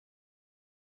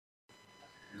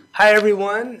Hi,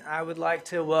 everyone. I would like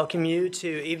to welcome you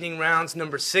to Evening Rounds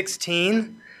number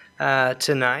 16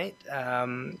 tonight.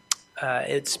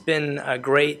 It's been a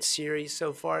great series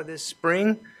so far this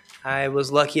spring. I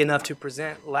was lucky enough to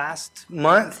present last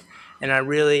month, and I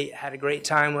really had a great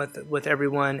time with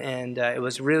everyone, and it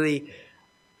was really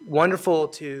wonderful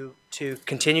to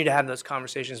continue to have those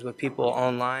conversations with people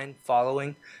online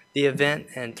following the event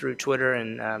and through Twitter,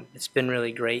 and it's been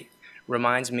really great.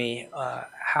 Reminds me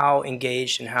how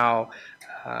engaged and how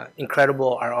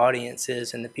incredible our audience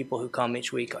is and the people who come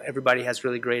each week. Everybody has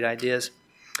really great ideas.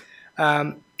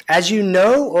 As you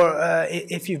know, or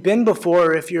if you've been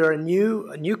before, or if you're a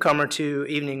newcomer to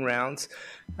Evening Rounds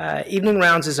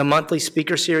is a monthly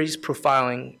speaker series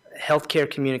profiling healthcare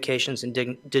communications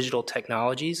and digital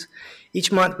technologies.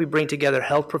 Each month we bring together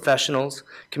health professionals,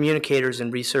 communicators,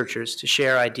 and researchers to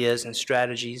share ideas and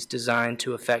strategies designed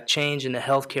to affect change in the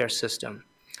healthcare system.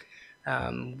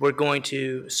 We're going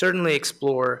to certainly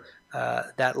explore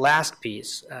that last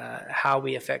piece, how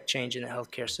we affect change in the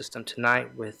healthcare system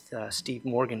tonight with Steve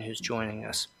Morgan, who's joining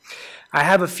us. I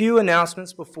have a few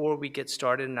announcements before we get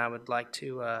started, and I would like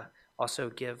to also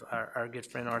give our good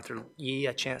friend Arthur Yee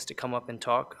a chance to come up and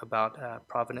talk about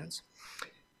Providence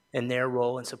and their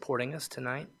role in supporting us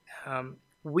tonight.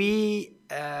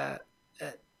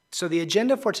 So the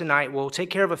agenda for tonight, we'll take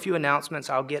care of a few announcements.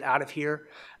 I'll get out of here.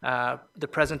 The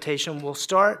presentation will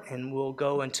start and we'll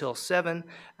go until 7.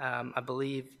 I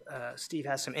believe Steve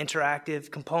has some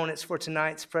interactive components for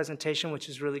tonight's presentation, which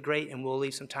is really great, and we'll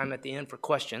leave some time at the end for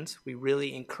questions. We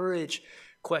really encourage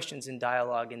questions and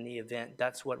dialogue in the event.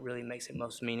 That's what really makes it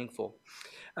most meaningful.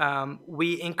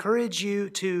 We encourage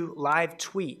you to live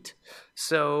tweet.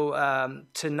 So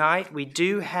tonight we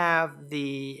do have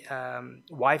the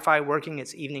Wi-Fi working.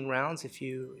 It's Evening Rounds if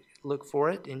you look for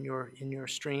it in your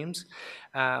streams.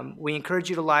 We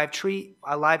encourage you to live tweet.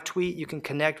 You can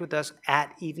connect with us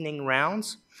at Evening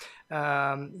Rounds.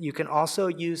 You can also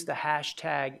use the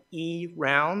hashtag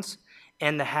eRounds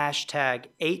and the hashtag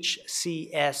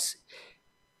HCS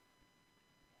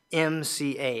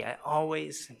MCA. I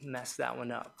always mess that one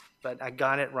up, but I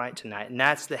got it right tonight. And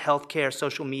that's the Healthcare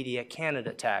Social Media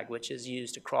Canada tag, which is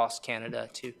used across Canada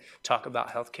to talk about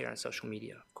healthcare and social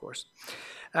media, of course.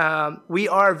 We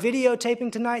are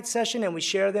videotaping tonight's session, and we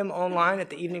share them online at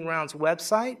the Evening Rounds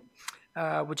website,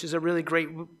 which is a really great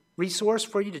resource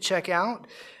for you to check out.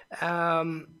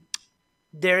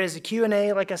 There is a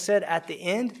Q&A, like I said, at the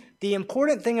end. The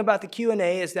important thing about the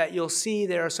Q&A is that you'll see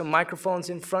there are some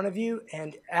microphones in front of you,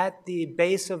 and at the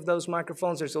base of those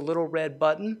microphones there's a little red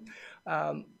button.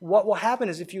 What will happen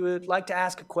is if you would like to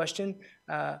ask a question,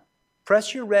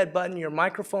 press your red button, your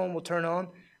microphone will turn on,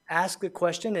 ask the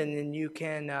question, and then you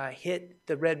can hit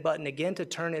the red button again to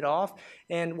turn it off.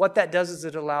 And what that does is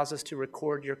it allows us to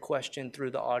record your question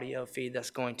through the audio feed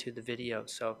that's going to the video.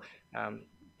 So,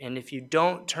 and if you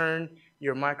don't turn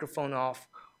your microphone off,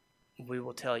 we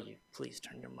will tell you, please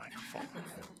turn your microphone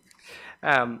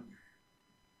off.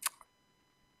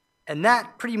 And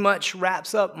that pretty much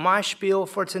wraps up my spiel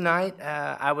for tonight.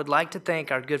 I would like to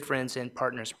thank our good friends and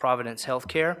partners, Providence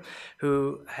Healthcare,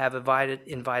 who have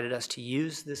invited us to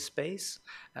use this space.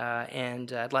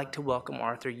 And I'd like to welcome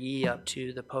Arthur Yee up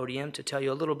to the podium to tell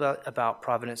you a little bit about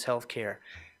Providence Healthcare.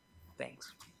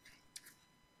 Thanks.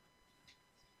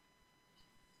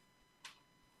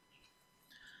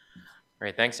 All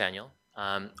right, thanks, Daniel.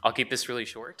 I'll keep this really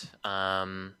short.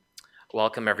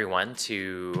 Welcome, everyone,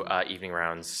 to Evening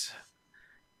Rounds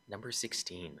number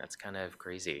 16. That's kind of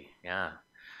crazy, yeah.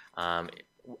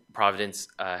 Providence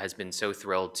has been so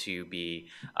thrilled to be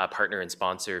a partner and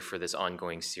sponsor for this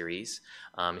ongoing series.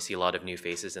 I see a lot of new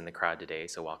faces in the crowd today,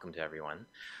 so welcome to everyone.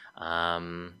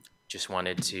 Just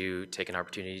wanted to take an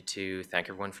opportunity to thank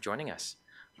everyone for joining us.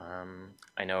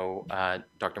 I know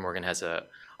Dr. Morgan has an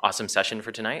awesome session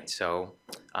for tonight, so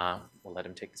we'll let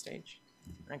him take the stage.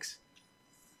 Thanks.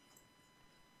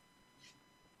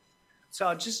 So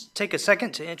I'll just take a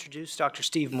second to introduce Dr.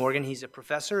 Steve Morgan. He's a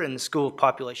professor in the School of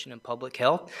Population and Public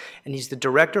Health, and he's the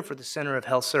director for the Center of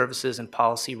Health Services and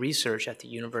Policy Research at the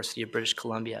University of British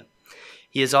Columbia.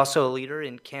 He is also a leader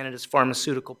in Canada's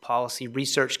Pharmaceutical Policy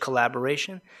Research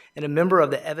Collaboration and a member of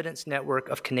the Evidence Network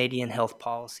of Canadian Health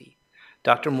Policy.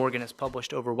 Dr. Morgan has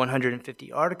published over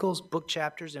 150 articles, book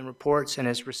chapters, and reports, and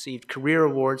has received career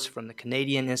awards from the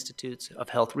Canadian Institutes of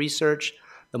Health Research,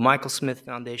 the Michael Smith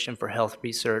Foundation for Health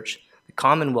Research, the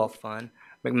Commonwealth Fund,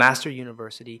 McMaster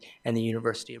University, and the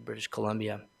University of British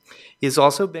Columbia. He has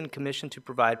also been commissioned to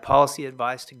provide policy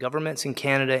advice to governments in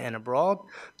Canada and abroad,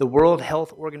 the World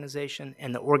Health Organization,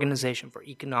 and the Organization for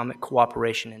Economic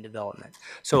Cooperation and Development.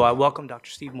 So I welcome Dr.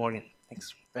 Steve Morgan.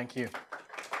 Thanks. Thank you.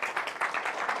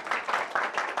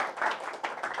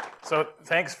 So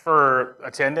thanks for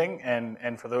attending,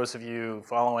 and for those of you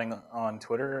following on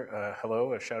Twitter,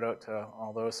 hello, a shout out to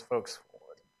all those folks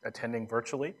attending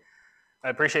virtually.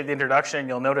 I appreciate the introduction.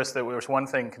 You'll notice that there was one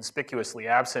thing conspicuously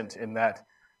absent in that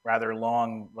rather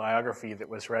long biography that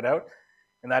was read out,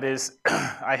 and that is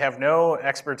I have no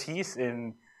expertise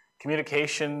in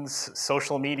communications,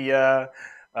 social media,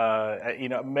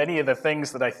 many of the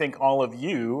things that I think all of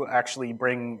you actually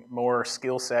bring more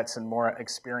skill sets and more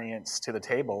experience to the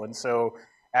table. And so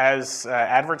as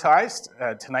advertised,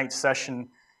 tonight's session,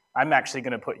 I'm actually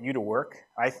going to put you to work.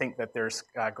 I think that there's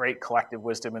great collective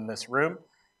wisdom in this room.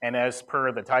 And as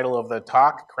per the title of the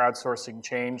talk, Crowdsourcing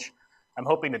Change, I'm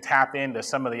hoping to tap into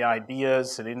some of the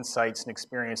ideas and insights and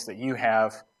experience that you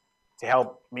have to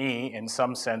help me, in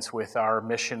some sense, with our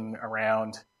mission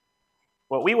around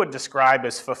what we would describe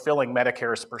as fulfilling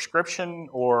Medicare's prescription,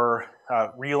 or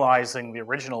realizing the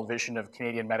original vision of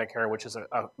Canadian Medicare, which is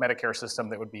a Medicare system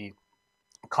that would be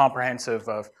comprehensive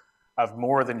of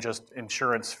more than just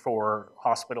insurance for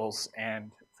hospitals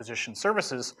and physician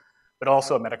services, but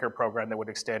also a Medicare program that would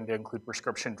extend to include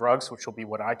prescription drugs, which will be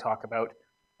what I talk about,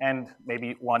 and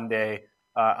maybe one day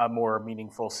a more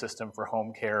meaningful system for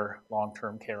home care,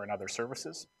 long-term care, and other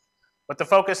services. But the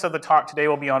focus of the talk today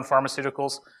will be on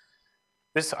pharmaceuticals.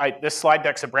 This slide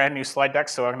deck's a brand new slide deck,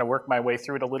 so I'm going to work my way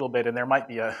through it a little bit, and there might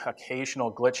be occasional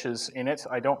glitches in it.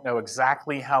 I don't know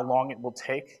exactly how long it will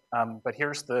take, but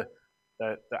here's the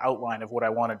outline of what I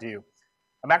want to do.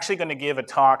 I'm actually going to give a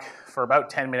talk for about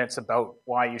 10 minutes about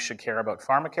why you should care about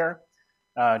Pharmacare,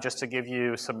 just to give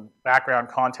you some background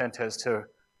content as to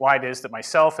why it is that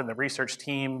myself and the research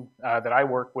team that I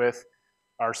work with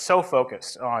are so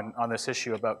focused on this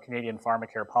issue about Canadian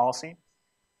Pharmacare policy.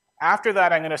 After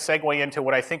that, I'm going to segue into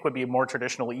what I think would be a more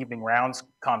traditional evening rounds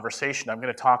conversation. I'm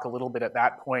going to talk a little bit at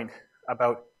that point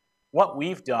about what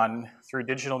we've done through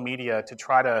digital media to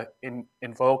try to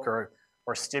invoke or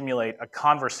stimulate a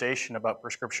conversation about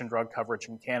prescription drug coverage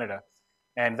in Canada.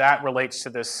 And that relates to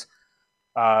this,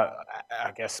 I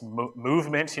guess,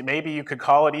 movement, maybe you could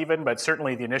call it even, but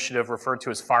certainly the initiative referred to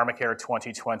as Pharmacare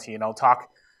 2020. And I'll talk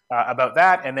about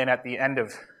that. And then at the end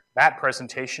of that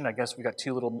presentation, I guess we got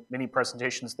two little mini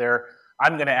presentations there,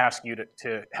 I'm going to ask you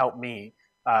to help me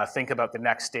think about the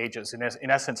next stages.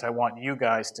 In essence, I want you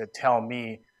guys to tell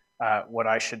me what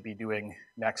I should be doing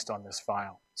next on this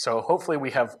file. So hopefully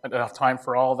we have enough time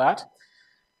for all that.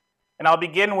 And I'll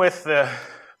begin with the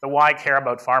why care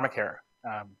about Pharmacare.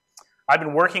 I've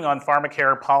been working on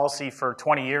Pharmacare policy for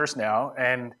 20 years now,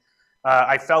 and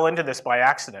I fell into this by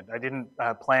accident. I didn't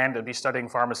plan to be studying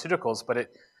pharmaceuticals, but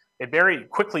it very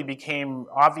quickly became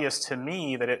obvious to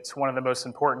me that it's one of the most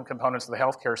important components of the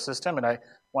healthcare system, and I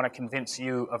want to convince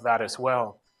you of that as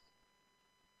well.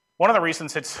 One of the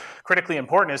reasons it's critically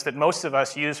important is that most of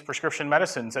us use prescription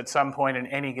medicines at some point in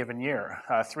any given year.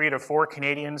 3 out of 4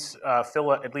 Canadians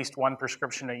fill at least one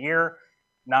prescription a year.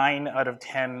 9 out of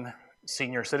 10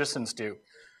 senior citizens do.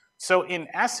 So in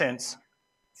essence,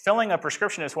 filling a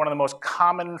prescription is one of the most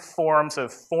common forms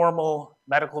of formal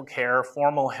medical care,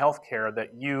 formal health care that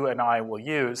you and I will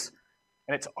use.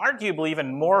 And it's arguably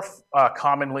even more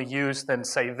commonly used than,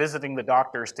 say, visiting the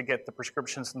doctors to get the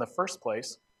prescriptions in the first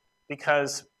place,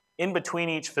 because in between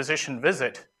each physician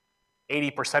visit,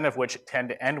 80% of which tend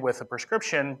to end with a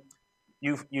prescription,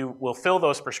 you will fill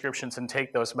those prescriptions and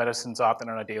take those medicines often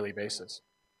on a daily basis.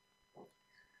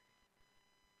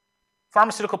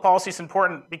 Pharmaceutical policy is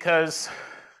important because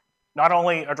not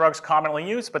only are drugs commonly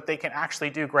used, but they can actually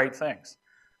do great things.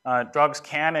 Drugs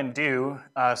can and do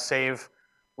save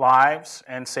lives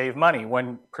and save money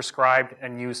when prescribed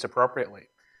and used appropriately.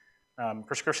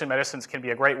 Prescription medicines can be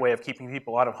a great way of keeping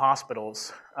people out of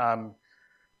hospitals and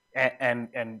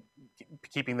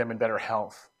keeping them in better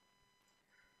health.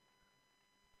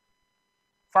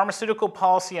 Pharmaceutical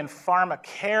policy and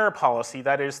Pharmacare policy,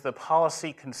 that is the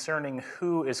policy concerning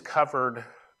who is covered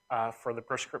for the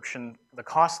prescription, the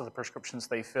cost of the prescriptions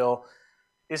they fill,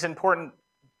 is important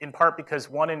in part because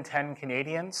 1 in 10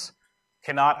 Canadians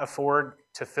cannot afford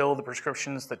to fill the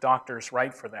prescriptions that doctors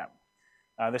write for them.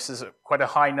 This is quite a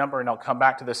high number, and I'll come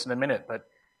back to this in a minute, but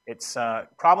it's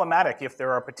problematic if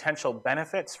there are potential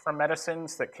benefits from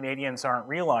medicines that Canadians aren't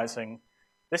realizing.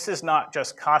 This is not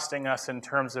just costing us in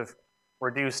terms of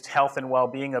reduced health and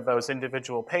well-being of those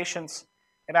individual patients.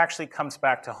 It actually comes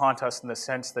back to haunt us in the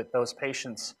sense that those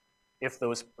patients, if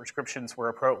those prescriptions were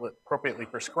appropriately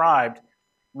prescribed,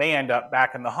 may end up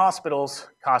back in the hospitals,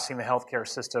 costing the healthcare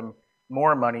system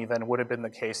more money than would have been the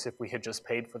case if we had just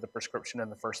paid for the prescription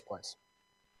in the first place.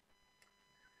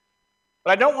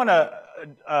 But I don't want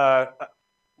to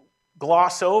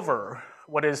gloss over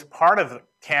what is part of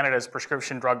Canada's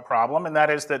prescription drug problem, and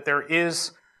that is that there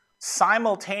is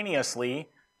simultaneously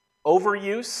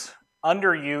overuse,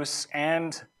 underuse,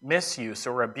 and misuse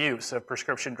or abuse of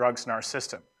prescription drugs in our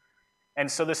system.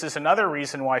 And so this is another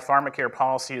reason why Pharmacare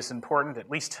policy is important,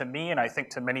 at least to me, and I think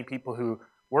to many people who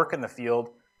work in the field,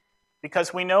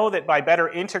 because we know that by better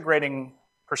integrating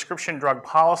prescription drug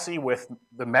policy with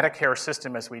the Medicare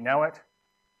system as we know it,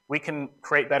 we can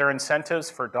create better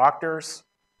incentives for doctors,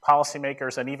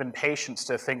 policymakers, and even patients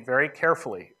to think very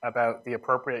carefully about the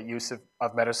appropriate use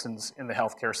of medicines in the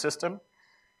healthcare system.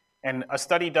 And a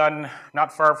study done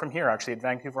not far from here, actually, at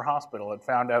Vancouver Hospital, had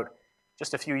found out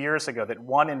just a few years ago that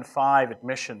 1 in 5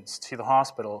 admissions to the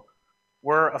hospital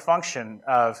were a function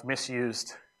of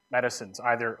misused medicines,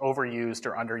 either overused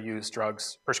or underused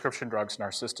drugs, prescription drugs in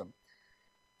our system.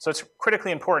 So it's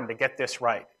critically important to get this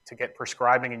right, to get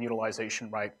prescribing and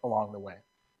utilization right along the way.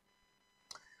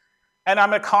 And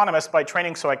I'm an economist by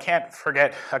training, so I can't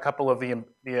forget a couple of the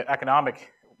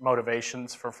economic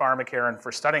motivations for Pharmacare and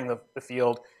for studying the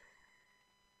field.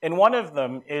 And one of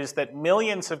them is that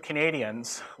millions of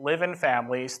Canadians live in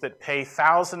families that pay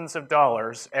thousands of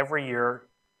dollars every year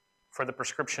for the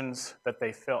prescriptions that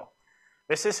they fill.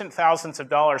 This isn't thousands of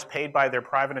dollars paid by their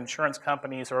private insurance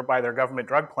companies or by their government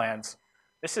drug plans.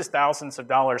 This is thousands of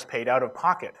dollars paid out of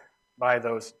pocket by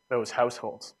those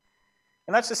households.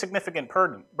 And that's a significant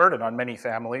burden on many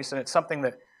families, and it's something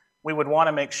that we would want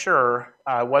to make sure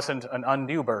wasn't an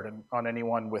undue burden on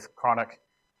anyone with chronic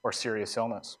or serious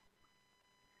illness.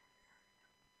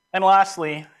 And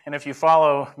lastly, and if you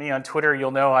follow me on Twitter,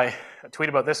 you'll know I tweet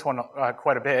about this one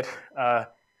quite a bit.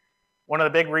 One of the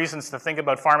big reasons to think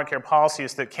about Pharmacare policy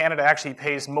is that Canada actually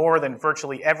pays more than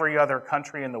virtually every other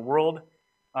country in the world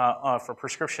for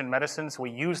prescription medicines. We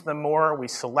use them more, we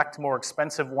select more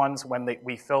expensive ones when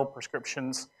we fill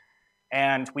prescriptions,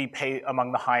 and we pay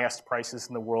among the highest prices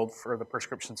in the world for the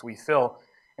prescriptions we fill.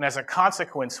 And as a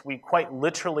consequence, we quite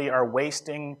literally are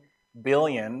wasting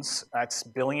billions, that's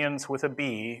billions with a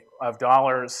B, of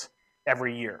dollars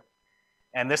every year.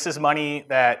 And this is money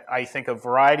that I think a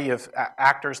variety of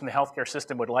actors in the healthcare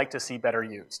system would like to see better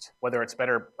used, whether it's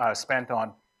better spent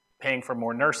on paying for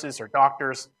more nurses or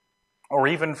doctors, or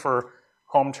even for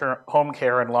home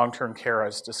care and long-term care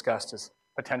as discussed as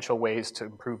potential ways to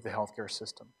improve the healthcare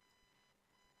system.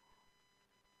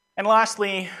 And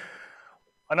lastly,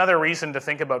 another reason to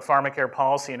think about Pharmacare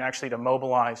policy and actually to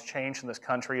mobilize change in this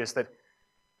country is that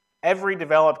every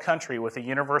developed country with a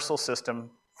universal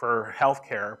system for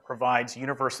healthcare provides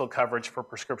universal coverage for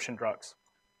prescription drugs,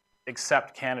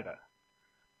 except Canada.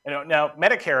 Now,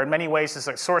 Medicare in many ways is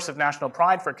a source of national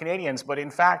pride for Canadians, but in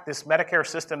fact, this Medicare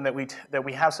system that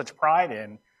we have such pride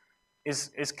in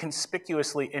is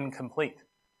conspicuously incomplete.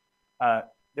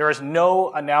 There is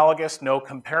no analogous, no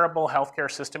comparable healthcare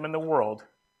system in the world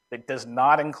that does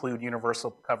not include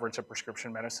universal coverage of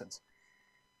prescription medicines.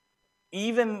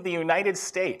 Even the United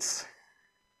States,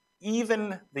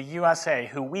 even the USA,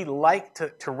 who we like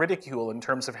to ridicule in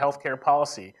terms of healthcare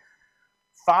policy,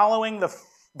 following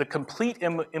the complete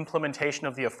implementation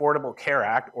of the Affordable Care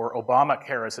Act, or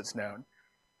Obamacare as it's known,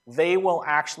 they will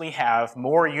actually have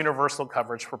more universal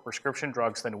coverage for prescription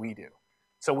drugs than we do.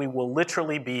 So we will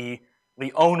literally be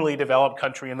the only developed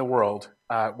country in the world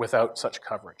without such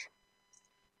coverage.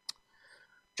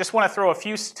 Just want to throw a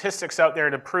few statistics out there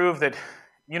to prove that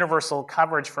universal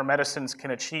coverage for medicines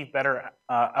can achieve better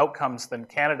outcomes than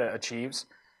Canada achieves.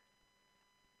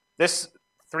 This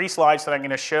 3 slides that I'm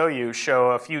going to show you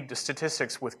show a few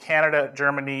statistics with Canada,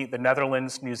 Germany, the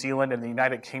Netherlands, New Zealand, and the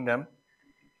United Kingdom.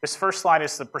 This first slide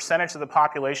is the percentage of the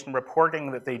population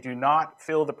reporting that they do not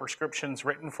fill the prescriptions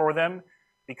written for them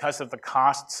because of the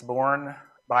costs borne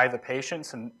by the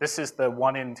patients. And this is the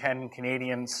 1 in 10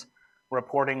 Canadians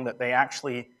reporting that they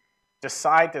actually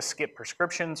decide to skip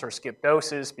prescriptions or skip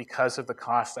doses because of the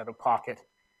cost out of pocket.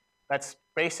 That's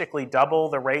basically double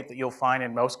the rate that you'll find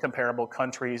in most comparable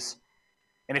countries.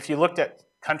 And if you looked at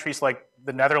countries like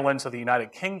the Netherlands or the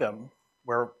United Kingdom,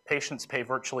 where patients pay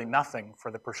virtually nothing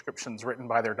for the prescriptions written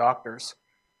by their doctors,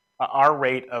 our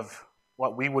rate of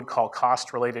what we would call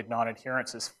cost-related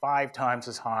non-adherence is 5 times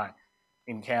as high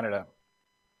in Canada.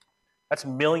 That's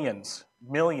millions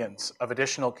of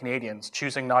additional Canadians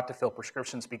choosing not to fill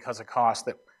prescriptions because of cost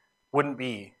that wouldn't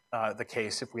be the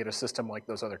case if we had a system like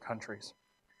those other countries.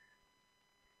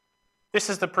 This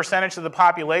is the percentage of the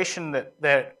population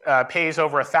that pays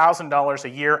over $1,000 a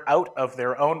year out of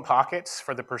their own pockets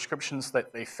for the prescriptions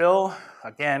that they fill.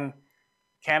 Again,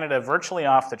 Canada virtually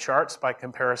off the charts by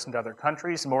comparison to other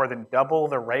countries, more than double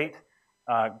the rate.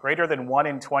 Greater than 1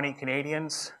 in 20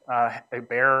 Canadians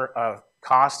bear a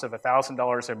cost of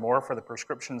 $1,000 or more for the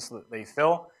prescriptions that they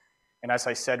fill. And as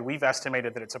I said, we've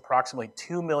estimated that it's approximately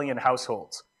 2 million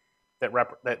households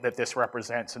that this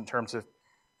represents in terms of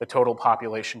the total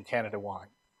population Canada-wide.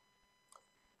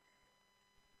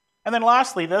 And then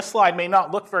lastly, this slide may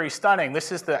not look very stunning.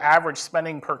 This is the average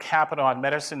spending per capita on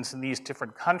medicines in these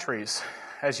different countries.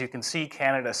 As you can see,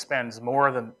 Canada spends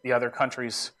more than the other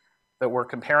countries that we're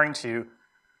comparing to.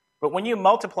 But when you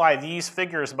multiply these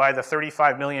figures by the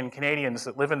 35 million Canadians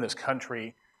that live in this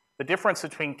country, the difference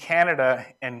between Canada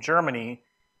and Germany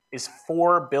is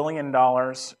 $4 billion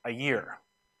a year.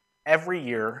 Every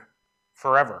year,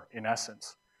 forever, in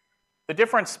essence. The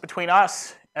difference between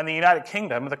us and the United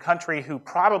Kingdom, the country who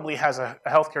probably has a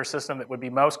healthcare system that would be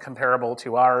most comparable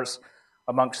to ours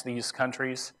amongst these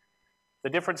countries, the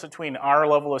difference between our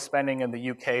level of spending and the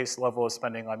UK's level of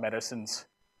spending on medicines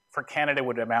for Canada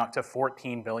would amount to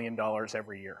 $14 billion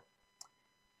every year.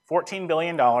 $14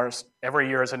 billion every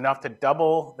year is enough to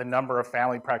double the number of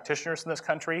family practitioners in this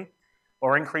country,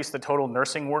 or increase the total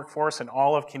nursing workforce in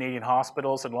all of Canadian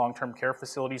hospitals and long-term care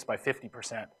facilities by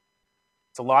 50%.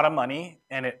 It's a lot of money,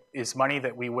 and it is money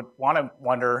that we would want to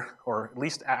wonder, or at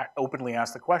least openly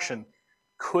ask the question,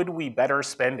 could we better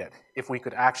spend it if we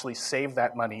could actually save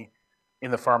that money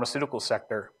in the pharmaceutical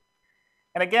sector?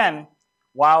 And again,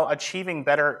 while achieving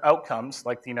better outcomes,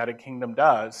 like the United Kingdom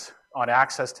does, on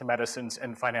access to medicines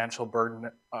and financial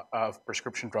burden of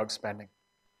prescription drug spending.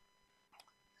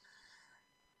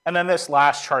 And then this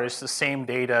last chart is the same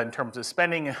data in terms of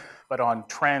spending, but on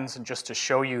trends, and just to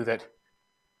show you that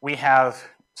we have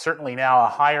certainly now a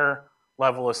higher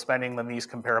level of spending than these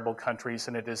comparable countries,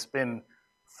 and it has been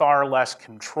far less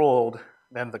controlled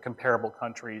than the comparable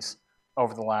countries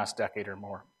over the last decade or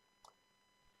more.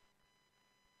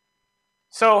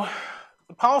 So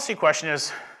the policy question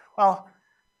is, well,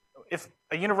 if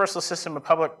a universal system of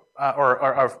public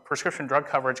or prescription drug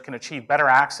coverage can achieve better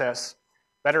access,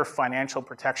 better financial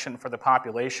protection for the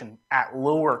population at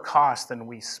lower cost than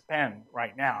we spend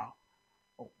right now,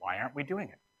 well, why aren't we doing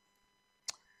it?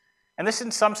 And this,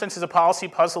 in some sense, is a policy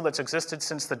puzzle that's existed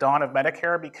since the dawn of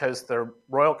Medicare, because the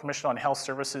Royal Commission on Health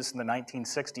Services in the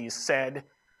 1960s said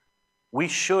we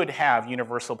should have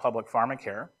universal public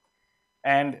pharmacare,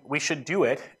 and we should do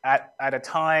it at a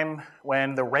time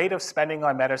when the rate of spending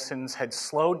on medicines had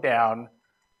slowed down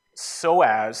so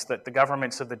as that the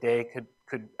governments of the day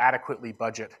could adequately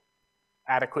budget,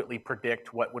 adequately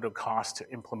predict what would it cost to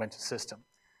implement a system.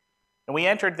 And we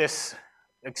entered this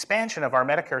expansion of our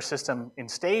Medicare system in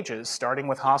stages, starting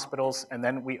with hospitals, and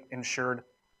then we insured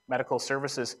medical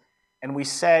services. And we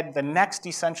said the next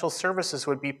essential services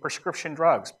would be prescription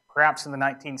drugs, perhaps in the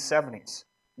 1970s,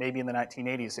 maybe in the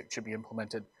 1980s it should be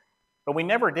implemented. But we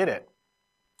never did it.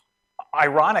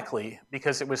 Ironically,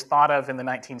 because it was thought of in the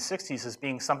 1960s as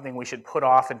being something we should put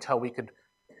off until we could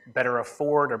better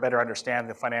afford or better understand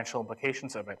the financial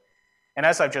implications of it. And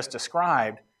as I've just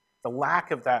described, the lack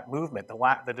of that movement,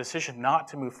 the decision not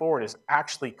to move forward, has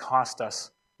actually cost us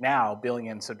now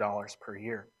billions of dollars per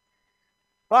year.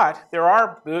 But there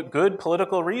are good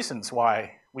political reasons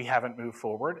why we haven't moved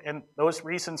forward, and those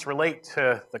reasons relate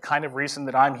to the kind of reason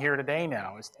that I'm here today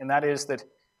now, and that is that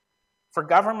for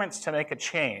governments to make a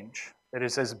change that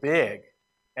is as big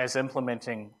as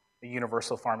implementing the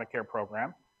Universal Pharmacare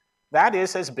program, that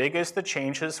is as big as the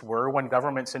changes were when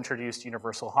governments introduced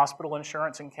universal hospital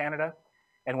insurance in Canada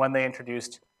and when they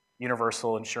introduced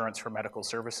universal insurance for medical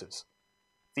services.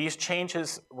 These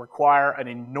changes require an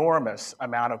enormous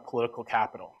amount of political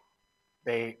capital.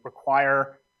 They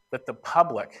require that the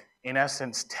public, in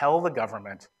essence, tell the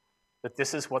government that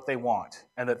this is what they want,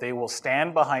 and that they will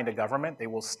stand behind a government, they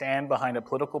will stand behind a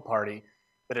political party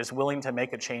that is willing to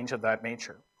make a change of that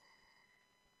nature.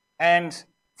 And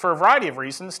for a variety of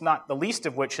reasons, not the least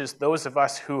of which is those of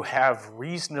us who have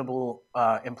reasonable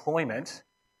employment,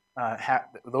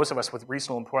 those of us with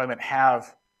reasonable employment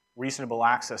have reasonable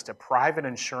access to private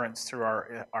insurance through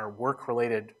our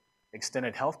work-related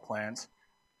extended health plans.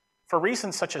 For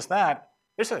reasons such as that,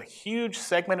 there's a huge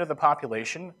segment of the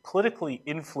population, politically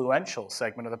influential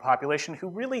segment of the population, who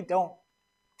really don't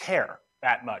care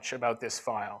that much about this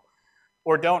file,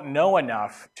 or don't know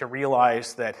enough to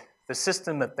realize that the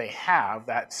system that they have,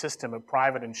 that system of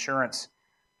private insurance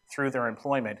through their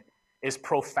employment, is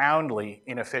profoundly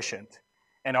inefficient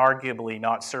and arguably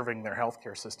not serving their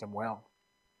healthcare system well.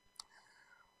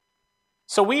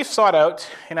 So we've sought out,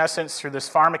 in essence, through this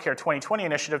Pharmacare 2020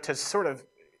 initiative to sort of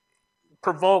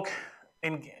provoke,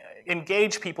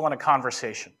 engage people in a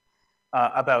conversation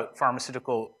about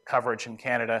pharmaceutical coverage in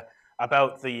Canada,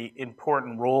 about the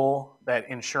important role that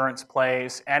insurance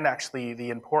plays, and actually the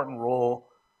important role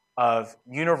of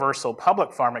universal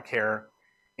public pharmacare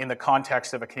in the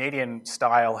context of a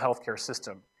Canadian-style healthcare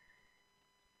system.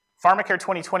 Pharmacare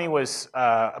 2020 was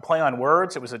a play on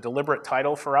words. It was a deliberate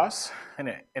title for us, and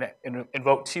it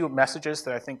invoked two messages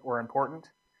that I think were important.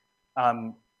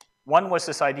 One was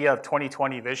this idea of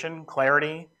 2020 vision,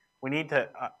 clarity. We need to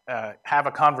have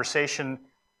a conversation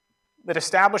that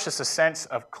establishes a sense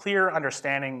of clear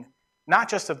understanding, not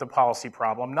just of the policy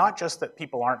problem, not just that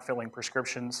people aren't filling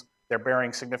prescriptions, they're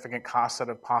bearing significant costs out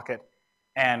of pocket,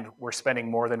 and we're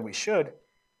spending more than we should,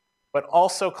 but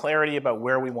also clarity about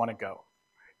where we want to go.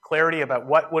 Clarity about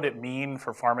what would it mean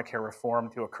for pharmacare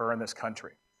reform to occur in this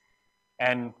country.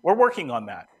 And we're working on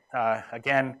that.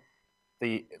 Again,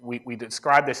 we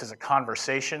describe this as a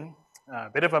conversation, a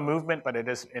bit of a movement, but it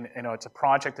is, it's a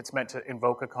project that's meant to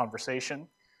invoke a conversation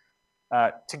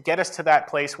to get us to that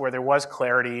place where there was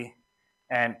clarity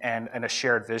and a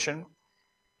shared vision.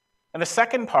 And the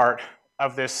second part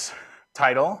of this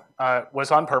title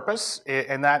was on purpose,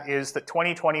 and that is that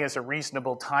 2020 is a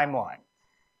reasonable timeline.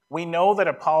 We know that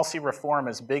a policy reform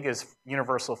as big as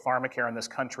universal pharmacare in this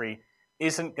country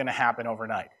isn't going to happen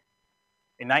overnight.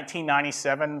 In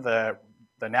 1997, the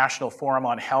National Forum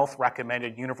on Health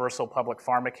recommended universal public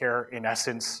pharmacare, in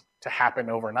essence, to happen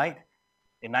overnight.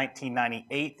 In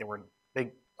 1998, there were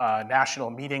big national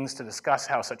meetings to discuss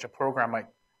how such a program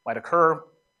might occur.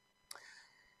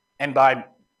 And by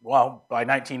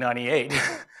 1998,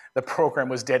 the program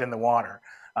was dead in the water.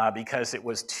 Because it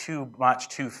was too much,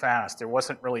 too fast. There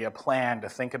wasn't really a plan to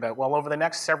think about, well, over the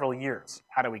next several years,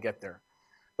 how do we get there?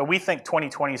 But we think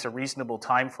 2020 is a reasonable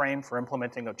time frame for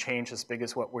implementing a change as big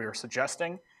as what we're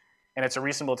suggesting. And it's a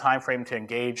reasonable time frame to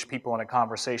engage people in a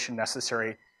conversation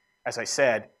necessary, as I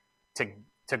said,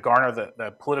 to garner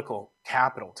the political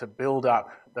capital, to build up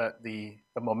the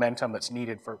momentum that's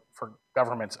needed for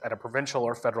governments at a provincial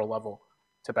or federal level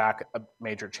to back a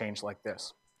major change like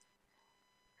this.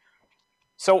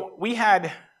 So we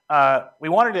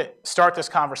wanted to start this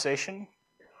conversation.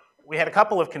 We had a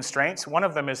couple of constraints. One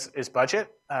of them is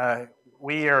budget.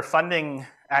 We are funding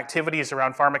activities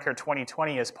around Pharmacare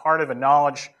 2020 as part of a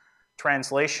knowledge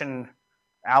translation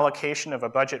allocation of a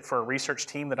budget for a research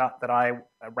team that I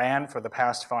ran for the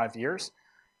past 5 years.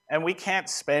 And we can't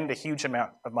spend a huge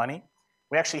amount of money.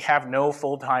 We actually have no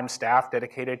full-time staff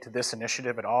dedicated to this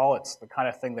initiative at all. It's the kind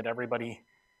of thing that everybody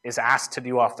is asked to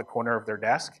do off the corner of their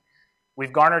desk.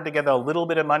 We've garnered together a little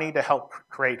bit of money to help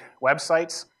create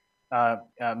websites,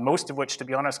 most of which, to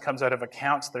be honest, comes out of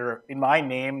accounts that are in my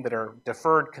name that are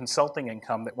deferred consulting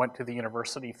income that went to the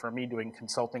university for me doing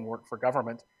consulting work for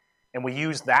government. And we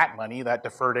use that money, that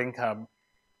deferred income,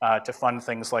 to fund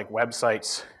things like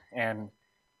websites and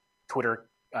Twitter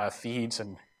feeds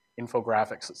and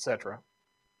infographics, et cetera.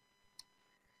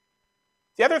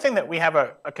 The other thing that we have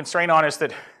a constraint on is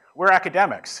that we're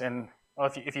academics, and well,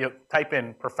 if you type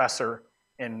in professor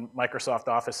in Microsoft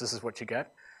Office, this is what you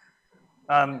get.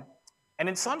 And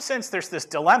in some sense, there's this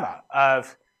dilemma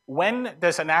of when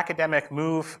does an academic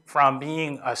move from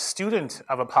being a student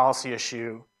of a policy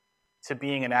issue to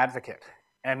being an advocate?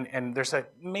 And there's a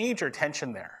major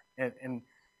tension there. In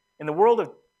the world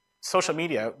of social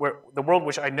media, the world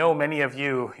which I know many of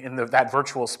you in that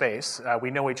virtual space, we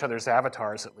know each other's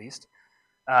avatars at least,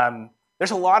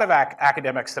 there's a lot of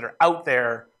academics that are out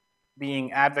there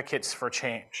being advocates for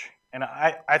change. And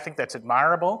I think that's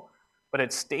admirable, but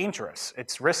it's dangerous.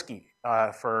 It's risky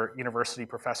for university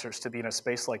professors to be in a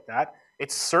space like that.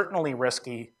 It's certainly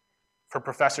risky for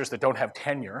professors that don't have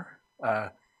tenure.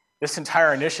 This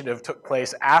entire initiative took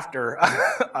place after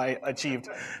I achieved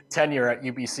tenure at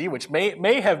UBC, which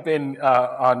may have been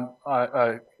on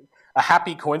a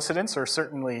happy coincidence, or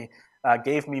certainly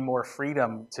gave me more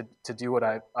freedom to do what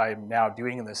I'm now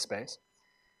doing in this space.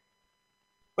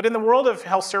 But in the world of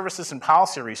health services and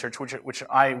policy research, which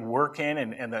I work in,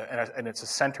 and it's a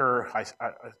center,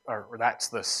 or that's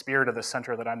the spirit of the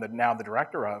center that I'm now the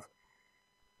director of,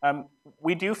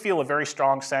 we do feel a very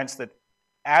strong sense that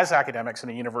as academics in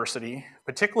a university,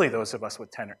 particularly those of us with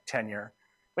tenure,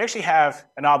 we actually have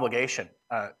an obligation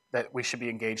that we should be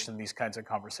engaged in these kinds of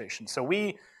conversations. So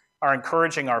we are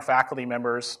encouraging our faculty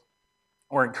members,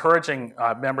 we're encouraging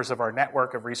members of our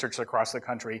network of researchers across the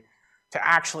country to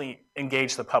actually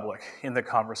engage the public in the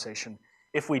conversation.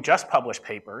 If we just publish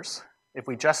papers, if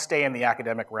we just stay in the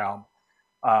academic realm,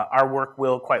 our work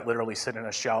will quite literally sit on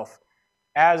a shelf,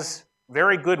 as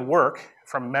very good work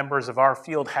from members of our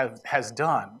field has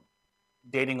done,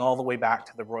 dating all the way back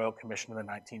to the Royal Commission in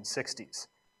the 1960s.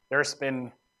 There's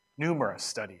been numerous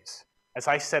studies. As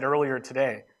I said earlier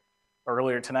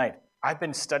tonight, I've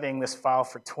been studying this file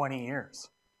for 20 years.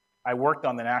 I worked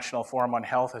on the National Forum on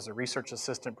Health as a research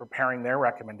assistant preparing their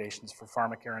recommendations for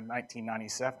Pharmacare in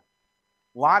 1997.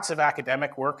 Lots of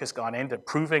academic work has gone into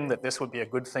proving that this would be a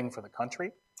good thing for the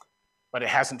country. but it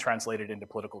hasn't translated into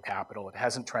political capital. It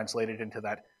hasn't translated into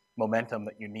that momentum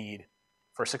that you need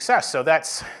for success. So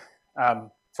that's,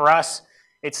 for us,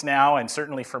 it's now, and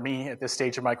certainly for me at this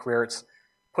stage of my career, it's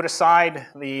put aside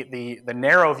the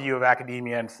narrow view of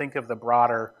academia and think of the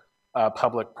broader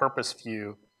public purpose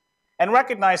view, and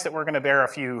recognize that we're going to bear a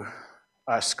few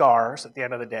scars at the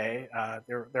end of the day.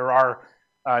 There are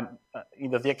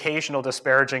the occasional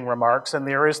disparaging remarks, and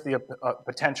there is the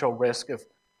potential risk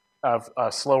of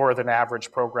slower than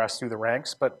average progress through the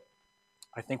ranks, but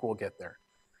I think we'll get there.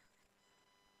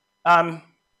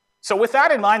 So with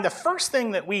that in mind, the first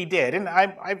thing that we did, and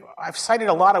I've cited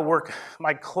a lot of work,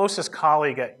 my closest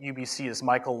colleague at UBC is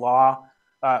Michael Law.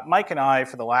 Mike and I,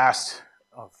 for the last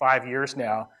 5 years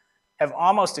now, have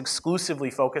almost exclusively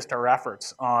focused our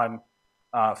efforts on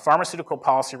pharmaceutical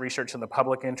policy research in the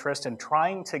public interest and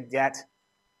trying to get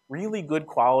really good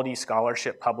quality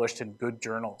scholarship published in good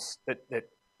journals. That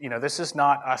you know, this is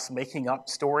not us making up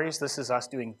stories, this is us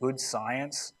doing good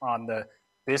science on the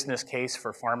business case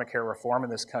for pharmacare reform in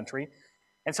this country.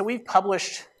 And so we've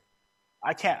published,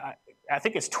 I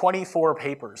think it's 24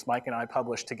 papers Mike and I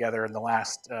published together in the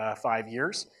last 5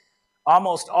 years.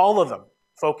 Almost all of them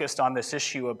focused on this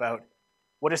issue about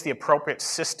what is the appropriate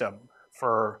system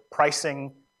for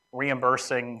pricing,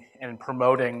 reimbursing, and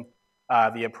promoting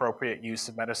the appropriate use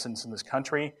of medicines in this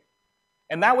country.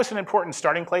 And that was an important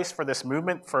starting place for this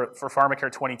movement for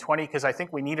Pharmacare 2020, because I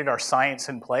think we needed our science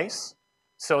in place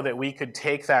so that we could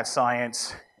take that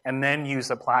science and then use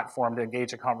a platform to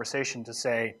engage a conversation to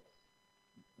say,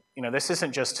 you know, this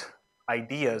isn't just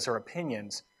ideas or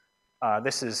opinions.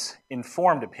 This is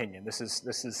informed opinion. This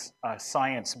is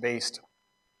science-based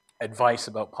advice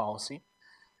about policy.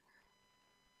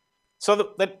 So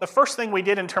the first thing we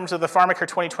did in terms of the Pharmacare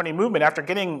 2020 movement, after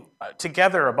getting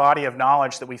together a body of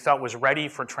knowledge that we felt was ready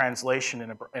for translation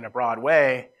in a broad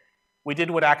way, we did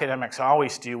what academics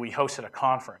always do. We hosted a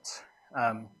conference.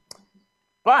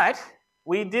 But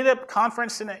we did a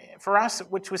conference for us,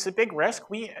 which was a big risk.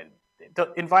 We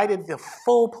invited the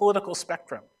full political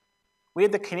spectrum. We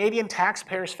had the Canadian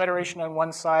Taxpayers Federation on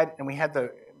one side, and we had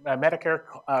the Medicare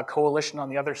Coalition on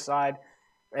the other side,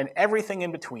 and everything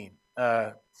in between.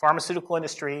 Pharmaceutical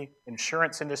industry,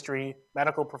 insurance industry,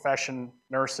 medical profession,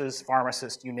 nurses,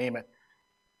 pharmacists, you name it.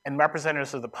 And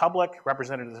representatives of the public,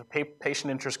 representatives of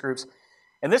patient interest groups.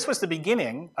 And this was the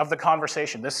beginning of the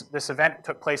conversation. This event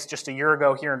took place just a year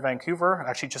ago here in Vancouver,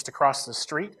 actually just across the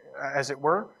street, as it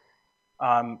were,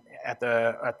 at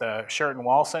the Sheraton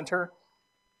Wall Center.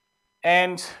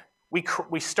 And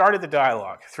we started the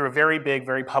dialogue through a very big,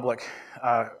 very public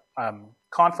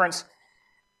conference.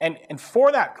 And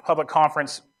for that public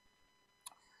conference,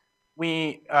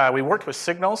 we worked with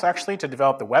Signals, actually, to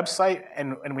develop the website.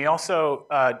 And we also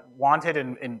wanted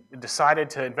and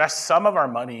decided to invest some of our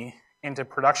money into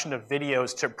production of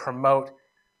videos to promote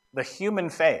the human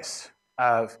face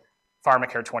of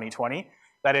Pharmacare 2020.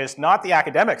 That is not the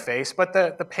academic face, but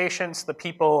the patients, the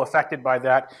people affected by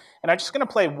that. And I'm just going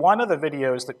to play one of the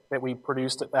videos that we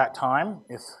produced at that time,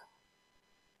 if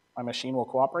my machine will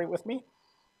cooperate with me.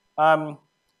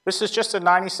 This is just a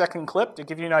 90-second clip to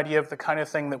give you an idea of the kind of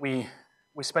thing that we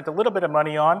spent a little bit of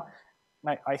money on.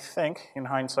 And I think, in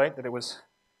hindsight, that it was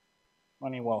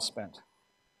money well spent.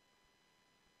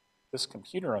 This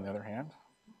computer, on the other hand,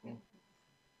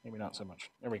 maybe not so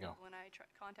much. There we go. When I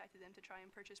contacted them to try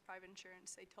and purchase private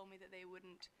insurance, they told me that they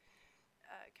wouldn't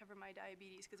cover my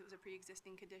diabetes because it was a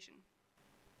pre-existing condition.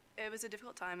 It was a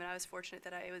difficult time, and I was fortunate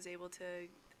that I was able to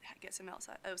get some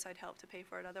outside help to pay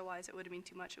for it. Otherwise, it would have been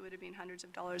too much. It would have been hundreds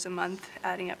of dollars a month,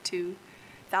 adding up to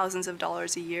thousands of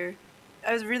dollars a year.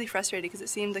 I was really frustrated because it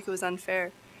seemed like it was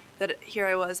unfair that here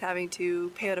I was having to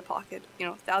pay out of pocket, you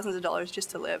know, thousands of dollars just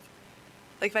to live.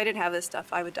 Like, if I didn't have this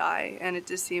stuff, I would die, and it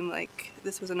just seemed like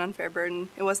this was an unfair burden.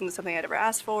 It wasn't something I'd ever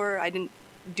asked for. I didn't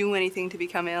do anything to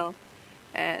become ill,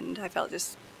 and I felt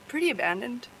just pretty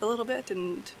abandoned a little bit,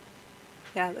 and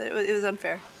yeah, it was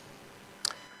unfair.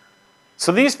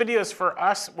 So these videos for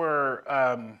us were,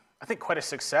 I think, quite a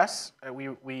success.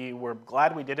 We were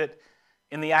glad we did it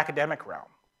in the academic realm.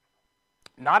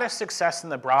 Not a success in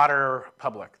the broader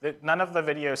public. None of the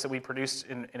videos that we produced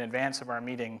in advance of our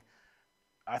meeting,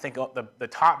 I think the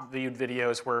top viewed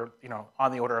videos were, you know,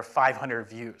 on the order of 500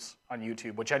 views on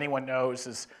YouTube, which anyone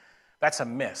knows that's a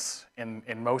miss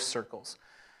in most circles.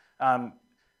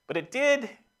 But it did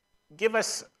give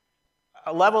us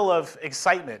a level of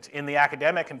excitement in the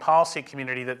academic and policy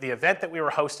community that the event that we were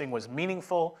hosting was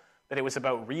meaningful, that it was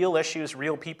about real issues,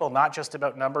 real people, not just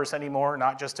about numbers anymore,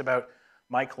 not just about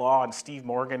Mike Law and Steve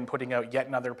Morgan putting out yet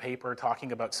another paper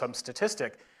talking about some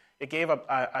statistic. It gave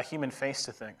a human face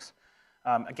to things.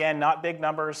 Again, not big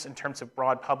numbers in terms of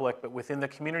broad public, but within the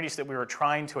communities that we were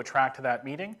trying to attract to that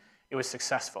meeting, it was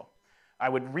successful. I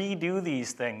would redo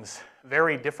these things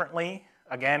very differently,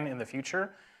 again, in the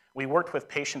future. We worked with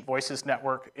Patient Voices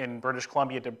Network in British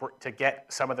Columbia to get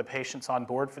some of the patients on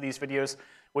board for these videos,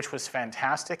 which was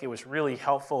fantastic. It was really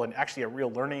helpful and actually a real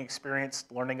learning experience,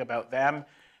 learning about them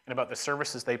and about the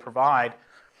services they provide.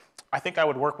 I think I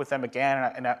would work with them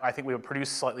again, and I think we would produce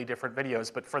slightly different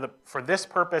videos. But for this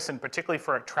purpose, and particularly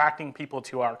for attracting people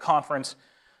to our conference,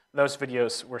 those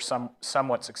videos were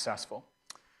somewhat successful.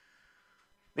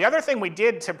 The other thing we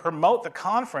did to promote the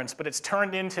conference, but it's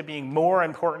turned into being more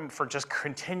important for just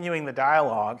continuing the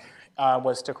dialogue,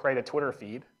 was to create a Twitter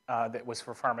feed that was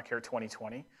for Pharmacare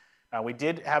 2020. We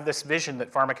did have this vision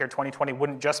that Pharmacare 2020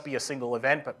 wouldn't just be a single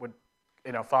event, but would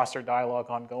foster dialogue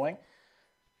ongoing.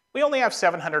 We only have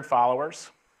 700 followers,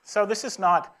 so this is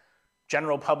not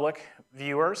general public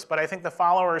viewers, but I think the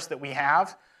followers that we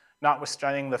have,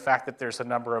 notwithstanding the fact that there's a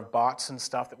number of bots and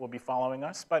stuff that will be following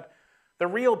us, but the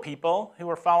real people who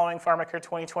are following Pharmacare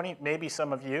 2020, maybe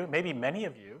some of you, maybe many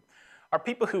of you, are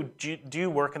people who do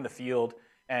work in the field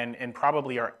and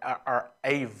probably are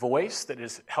a voice that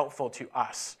is helpful to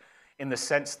us in the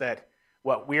sense that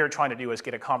what we are trying to do is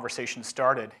get a conversation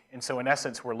started. And so in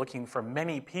essence, we're looking for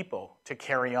many people to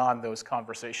carry on those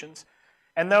conversations.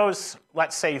 And those,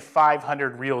 let's say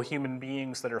 500 real human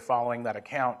beings that are following that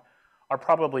account are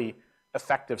probably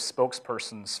effective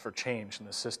spokespersons for change in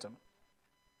the system.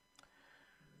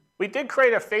 We did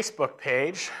create a Facebook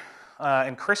page,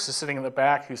 and Chris is sitting in the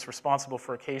back who's responsible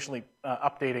for occasionally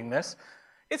updating this.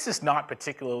 It's just not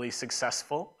particularly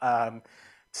successful.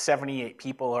 78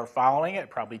 people are following it.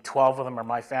 Probably 12 of them are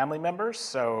my family members.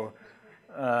 So,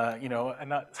 I'm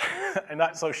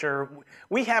not so sure.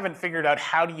 We haven't figured out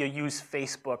how do you use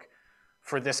Facebook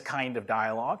for this kind of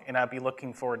dialogue, and I'd be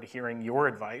looking forward to hearing your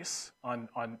advice on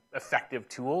effective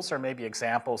tools or maybe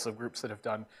examples of groups that have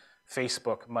done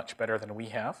Facebook much better than we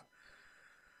have.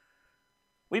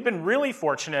 We've been really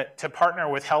fortunate to partner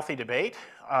with Healthy Debate.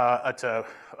 It's a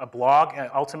blog,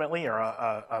 ultimately, or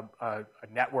a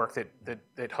network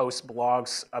that hosts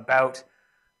blogs about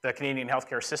the Canadian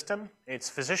healthcare system. It's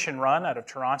physician-run out of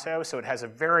Toronto, so it has a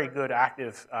very good,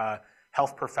 active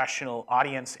health professional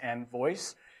audience and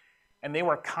voice. And they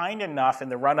were kind enough in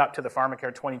the run-up to the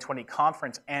Pharmacare 2020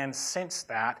 conference, and since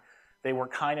that, they were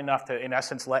kind enough to, in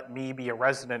essence, let me be a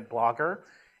resident blogger.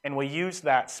 And we used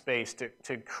that space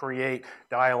to create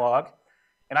dialogue.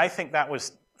 And I think that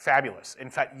was fabulous. In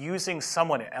fact, using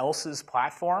someone else's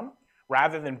platform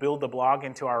rather than build the blog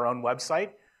into our own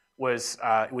website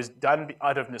it was done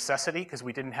out of necessity because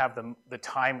we didn't have the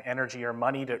time, energy, or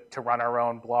money to run our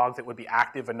own blog that would be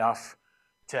active enough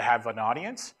to have an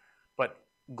audience. But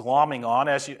glomming on,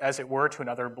 as it were, to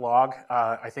another blog,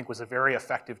 I think was a very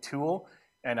effective tool.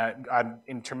 And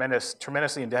I'm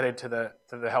tremendously indebted to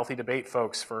the Healthy Debate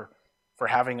folks for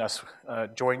having us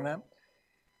join them.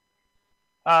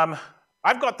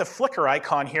 I've got the Flickr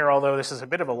icon here, although this is a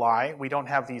bit of a lie. We don't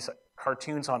have these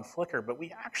cartoons on Flickr, but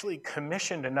we actually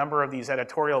commissioned a number of these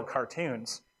editorial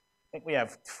cartoons. I think we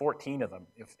have 14 of them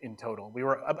in total. We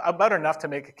were about enough to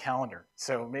make a calendar.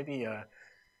 So maybe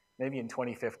in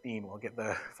 2015 we'll get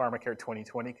the Pharmacare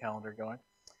 2020 calendar going.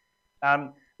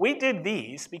 We did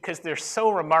these because they're so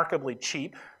remarkably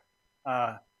cheap.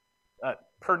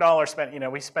 Per dollar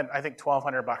spent, we spent, I think,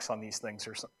 $1,200 on these things,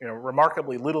 or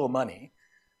remarkably little money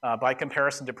by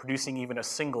comparison to producing even a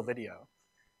single video.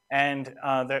 And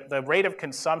the rate of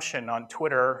consumption on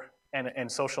Twitter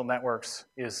and social networks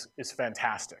is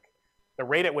fantastic. The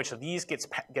rate at which these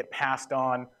get passed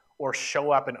on or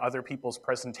show up in other people's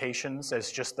presentations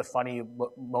as just the funny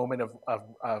moment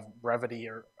of brevity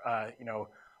or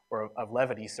of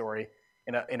levity,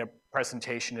 in a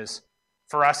presentation is,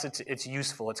 for us, it's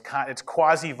useful. It's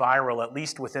quasi-viral, at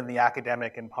least within the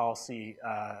academic and policy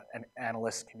and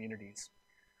analyst communities.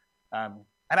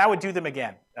 And I would do them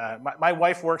again. My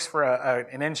wife works for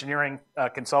an engineering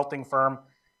consulting firm,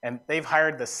 and they've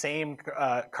hired the same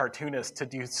cartoonist to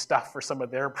do stuff for some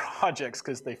of their projects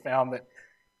because they found that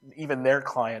even their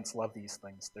clients love these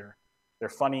things. They're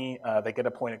funny, they get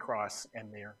a point across,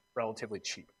 and they're relatively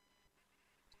cheap.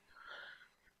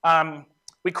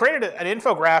 We created an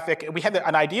infographic. We had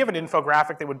an idea of an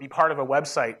infographic that would be part of a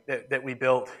website that we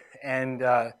built, and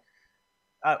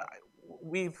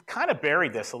we've kind of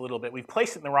buried this a little bit. We've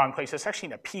placed it in the wrong place. It's actually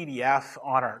in a PDF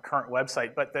on our current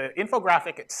website, but the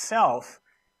infographic itself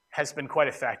has been quite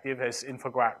effective, as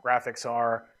infographics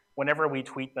are. Whenever we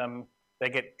tweet them, they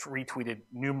get retweeted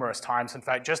numerous times. In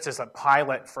fact, just as a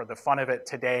pilot for the fun of it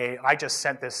today, I just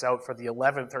sent this out for the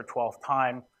 11th or 12th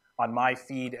time on my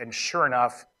feed, and sure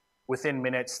enough, within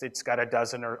minutes, it's got a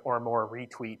dozen or more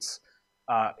retweets.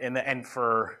 And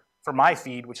for my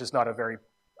feed, which is not a very,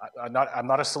 I'm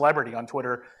not a celebrity on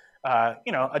Twitter,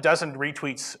 you know, a dozen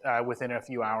retweets within a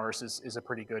few hours is a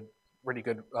pretty good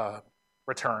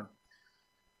return.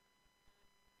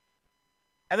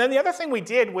 And then the other thing we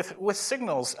did with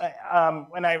Signals,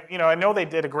 and I know they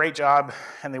did a great job,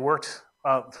 and they worked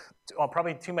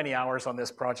probably too many hours on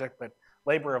this project, but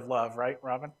labor of love, right,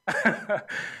 Robin?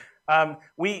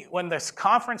 When this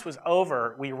conference was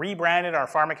over, we rebranded our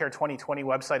Pharmacare 2020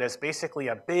 website as basically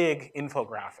a big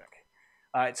infographic.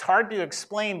 It's hard to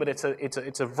explain, but it's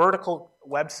a vertical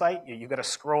website. You've got to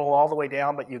scroll all the way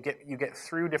down, but you get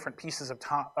through different pieces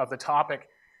of the topic,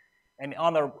 and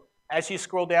as you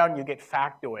scroll down, you get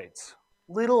factoids,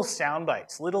 little sound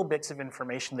bites, little bits of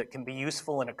information that can be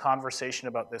useful in a conversation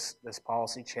about this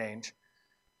policy change.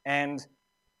 And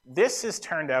this has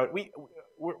turned out,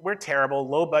 we're terrible,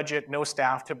 low budget, no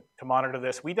staff to monitor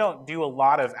this. We don't do a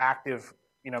lot of active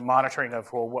monitoring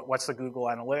of, well, what's the Google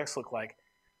Analytics look like.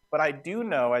 But I do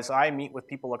know, as I meet with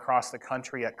people across the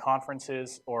country at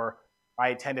conferences, or I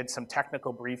attended some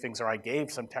technical briefings, or I gave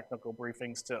some technical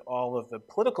briefings to all of the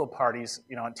political parties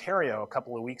in Ontario a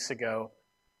couple of weeks ago,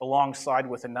 alongside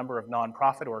with a number of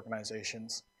nonprofit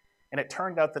organizations. And it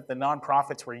turned out that the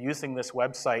nonprofits were using this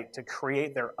website to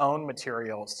create their own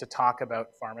materials to talk about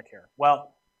Pharmacare.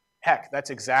 Well, heck, that's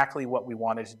exactly what we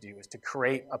wanted to do, is to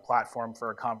create a platform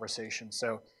for a conversation.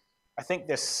 So I think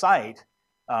this site,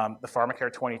 the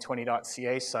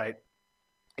pharmacare2020.ca site,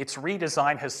 its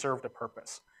redesign has served a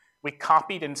purpose. We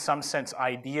copied, in some sense,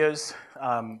 ideas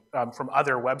from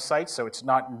other websites, so it's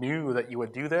not new that you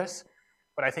would do this,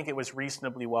 but I think it was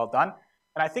reasonably well done.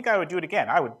 And I think I would do it again.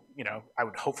 I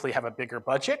would hopefully have a bigger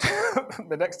budget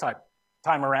the next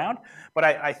time around, but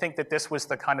I think that this was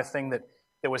the kind of thing that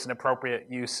there was an appropriate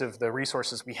use of the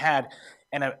resources we had,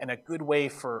 and a good way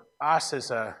for us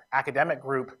as an academic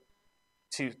group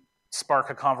to spark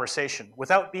a conversation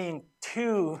without being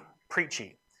too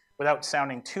preachy, without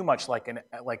sounding too much like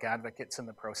advocates in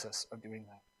the process of doing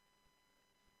that.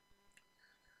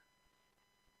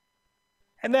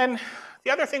 And then the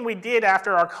other thing we did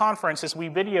after our conference is we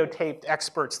videotaped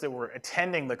experts that were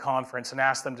attending the conference and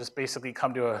asked them to just basically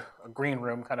come to a green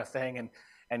room kind of thing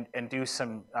and do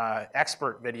some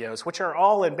expert videos, which are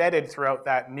all embedded throughout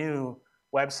that new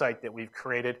website that we've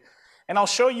created. And I'll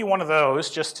show you one of those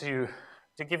just to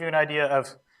give you an idea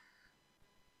of,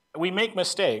 we make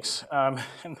mistakes.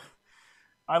 And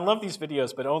I love these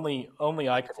videos, but only I could love them.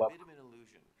 It's a bit of an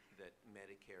illusion that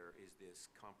Medicare is this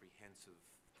comprehensive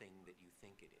thing that you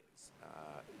think it is.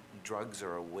 Drugs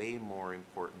are a way more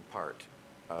important part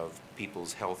of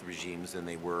people's health regimes than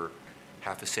they were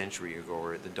half a century ago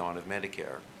or at the dawn of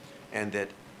Medicare. And that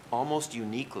almost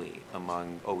uniquely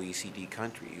among OECD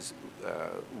countries,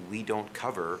 we don't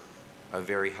cover a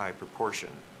very high proportion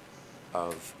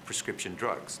of prescription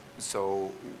drugs.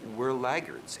 So we're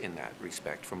laggards in that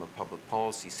respect from a public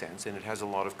policy sense, and it has a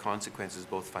lot of consequences,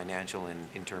 both financial and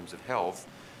in terms of health,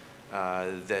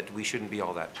 that we shouldn't be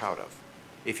all that proud of.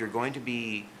 If you're going to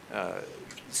be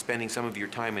spending some of your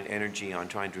time and energy on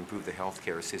trying to improve the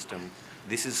healthcare system,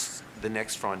 this is the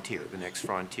next frontier. The next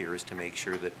frontier is to make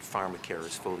sure that Pharmacare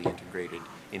is fully integrated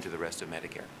into the rest of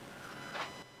Medicare.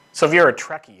 So if you're a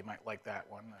Trekkie, you might like that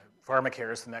one.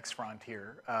 Pharmacare is the next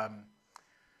frontier.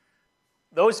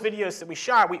 Those videos that we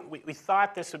shot, we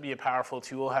thought this would be a powerful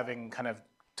tool, having kind of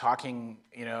talking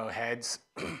heads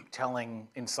telling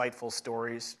insightful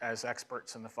stories as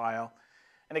experts in the file.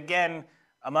 And again,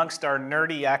 amongst our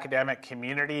nerdy academic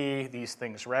community, these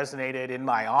things resonated. In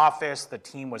my office, the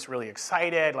team was really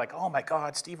excited, like, oh my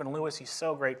God, Stephen Lewis, he's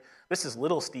so great. This is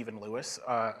little Stephen Lewis,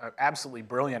 an absolutely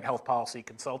brilliant health policy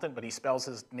consultant, but he spells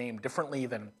his name differently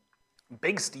than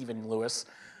big Stephen Lewis,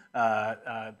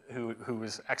 who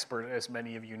is expert, as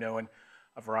many of you know, in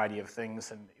a variety of things,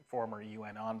 and former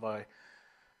UN envoy.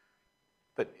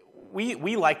 But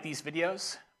we like these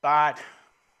videos, but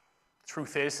the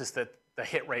truth is that the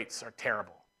hit rates are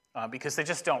terrible because they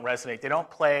just don't resonate. They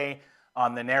don't play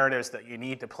on the narratives that you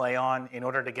need to play on in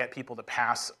order to get people to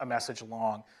pass a message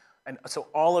along. And so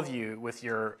all of you, with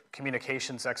your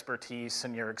communications expertise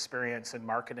and your experience in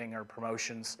marketing or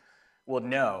promotions, will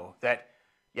know that,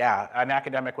 yeah, an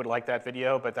academic would like that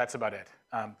video, but that's about it.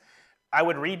 I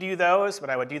would redo those, but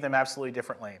I would do them absolutely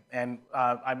differently. And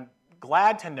I'm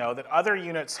glad to know that other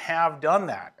units have done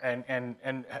that.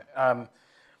 And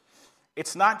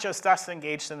it's not just us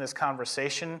engaged in this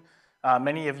conversation.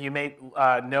 Many of you may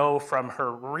know from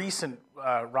her recent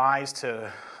rise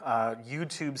to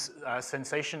YouTube's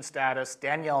sensation status,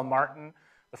 Danielle Martin,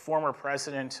 the former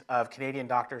president of Canadian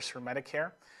Doctors for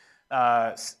Medicare,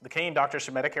 the Canadian Doctors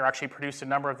for Medicare actually produced a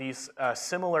number of these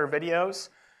similar videos.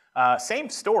 Same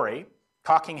story,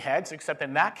 talking heads, except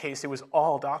in that case it was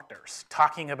all doctors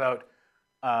talking about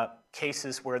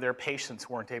cases where their patients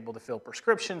weren't able to fill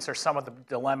prescriptions or some of the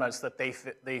dilemmas that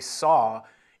they saw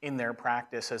in their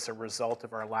practice as a result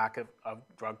of our lack of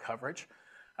drug coverage.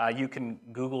 You can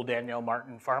Google Danielle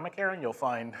Martin Pharmacare and you'll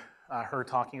find her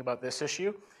talking about this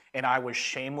issue. And I was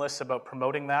shameless about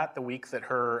promoting that the week that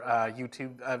her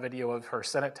YouTube video of her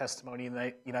Senate testimony in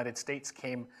the United States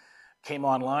came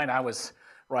online. I was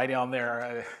right on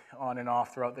there on and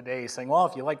off throughout the day saying, well,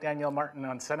 if you like Danielle Martin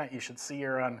on Senate, you should see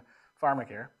her on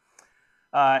Pharmacare.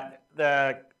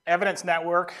 The Evidence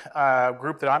Network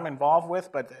group that I'm involved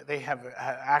with, but they have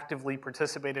actively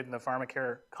participated in the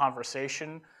Pharmacare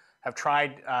conversation, have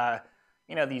tried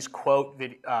these quote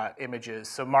images.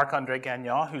 So Marc-André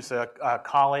Gagnon, who's a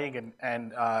colleague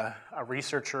and a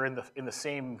researcher in the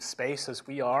same space as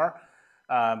we are,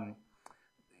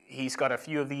 he's got a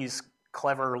few of these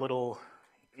clever little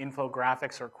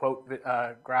infographics or quote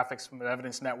graphics from the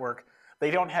Evidence Network. They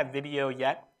don't have video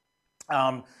yet,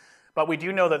 but we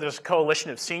do know that there's a coalition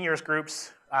of seniors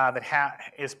groups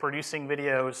that is producing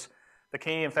videos. The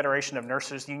Canadian Federation of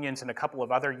Nurses Unions and a couple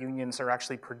of other unions are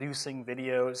actually producing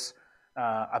videos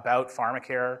about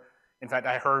Pharmacare. In fact,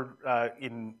 I heard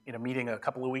in a meeting a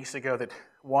couple of weeks ago that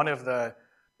one of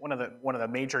the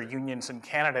major unions in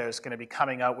Canada is going to be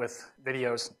coming out with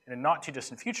videos in a not too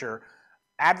distant future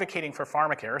advocating for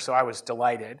Pharmacare. So I was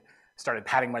delighted. Started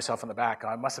patting myself on the back.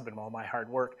 It must have been all my hard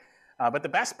work. But the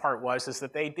best part was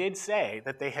that they did say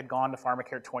that they had gone to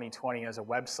Pharmacare 2020 as a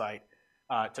website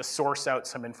to source out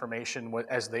some information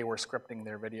as they were scripting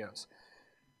their videos.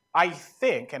 I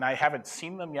think, and I haven't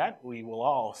seen them yet, we will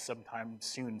all sometime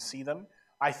soon see them,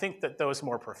 I think that those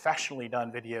more professionally done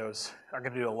videos are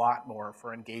going to do a lot more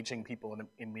for engaging people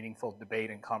in meaningful debate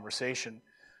and conversation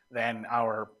than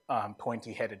our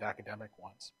pointy-headed academic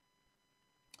ones.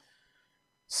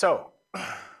 So,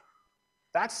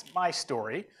 that's my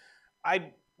story.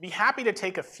 I'd be happy to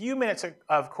take a few minutes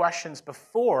of questions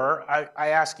before I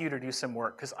ask you to do some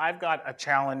work, because I've got a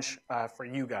challenge for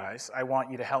you guys. I want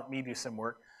you to help me do some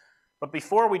work. But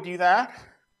before we do that,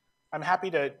 I'm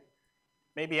happy to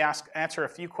maybe answer a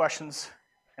few questions,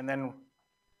 and then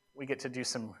we get to do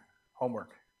some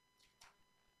homework.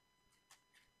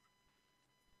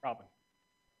 Robin.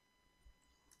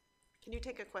 Can you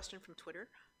take a question from Twitter?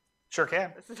 Sure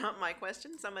can. This is not my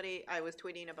question. I was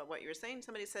tweeting about what you were saying.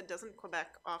 Somebody said, doesn't Quebec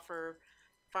offer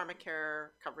Pharmacare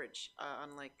coverage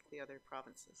unlike the other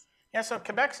provinces? Yeah, so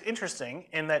Quebec's interesting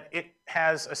in that it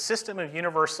has a system of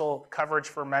universal coverage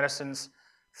for medicines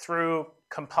through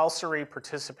compulsory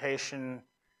participation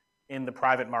in the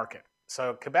private market.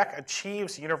 So Quebec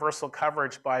achieves universal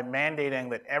coverage by mandating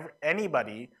that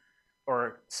anybody,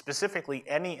 or specifically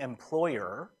any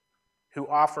employer, who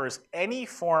offers any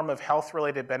form of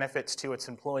health-related benefits to its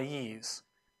employees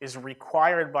is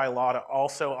required by law to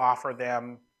also offer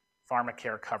them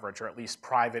Pharmacare coverage, or at least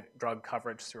private drug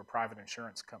coverage through a private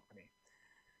insurance company.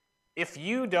 If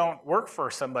you don't work for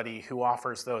somebody who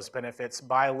offers those benefits,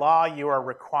 by law you are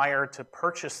required to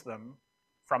purchase them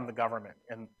from the government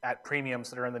and at premiums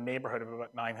that are in the neighborhood of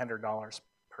about $900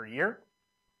 per year.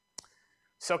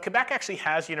 So Quebec actually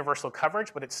has universal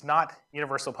coverage, but it's not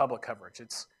universal public coverage.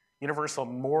 It's universal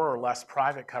more or less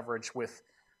private coverage with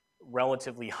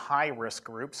relatively high-risk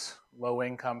groups,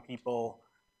 low-income people,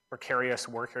 precarious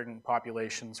working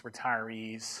populations,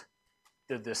 retirees,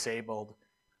 the disabled.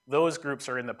 Those groups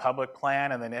are in the public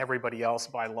plan, and then everybody else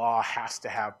by law has to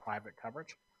have private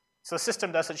coverage. So the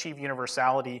system does achieve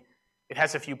universality. It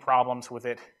has a few problems with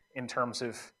it in terms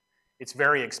of it's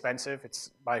very expensive. It's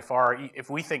by far, if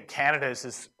we think Canada's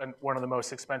is one of the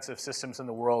most expensive systems in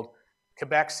the world,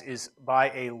 Quebec's is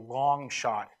by a long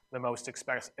shot the most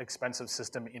expensive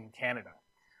system in Canada.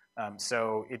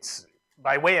 So it's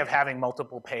by way of having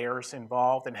multiple payers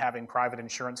involved and having private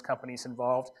insurance companies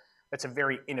involved, that's a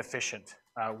very inefficient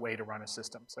way to run a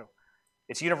system. So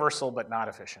it's universal but not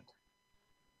efficient.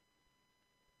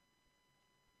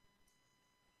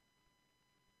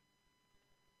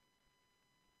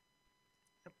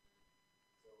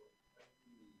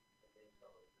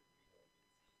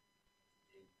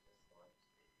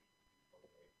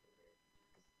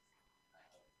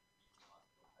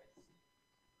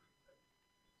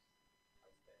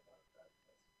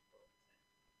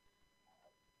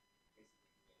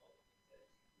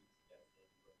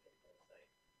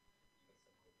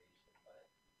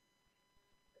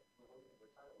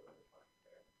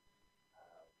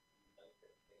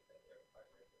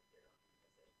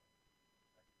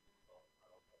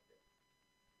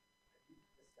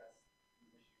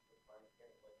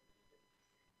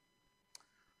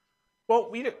 Well,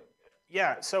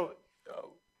 so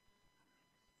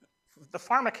the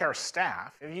Pharmacare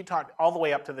staff, if you talk all the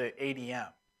way up to the ADM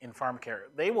in Pharmacare,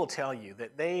 they will tell you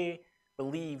that they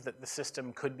believe that the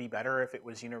system could be better if it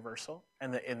was universal,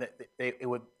 and that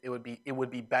it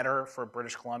would be better for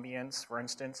British Columbians, for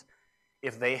instance,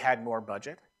 if they had more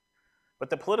budget. But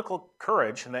the political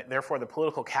courage, and therefore the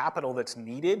political capital that's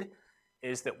needed,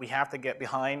 is that we have to get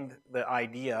behind the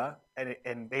idea,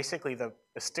 and basically the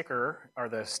sticker, or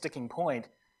the sticking point,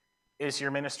 is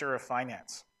your Minister of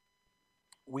Finance.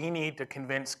 We need to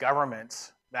convince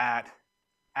governments that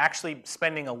actually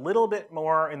spending a little bit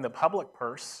more in the public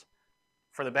purse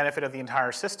for the benefit of the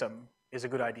entire system is a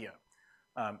good idea.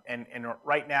 And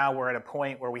right now we're at a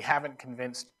point where we haven't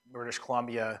convinced British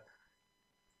Columbia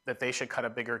that they should cut a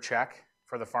bigger check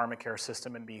for the Pharmacare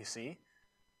system in BC.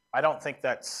 I don't think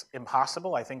that's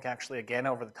impossible. I think actually, again,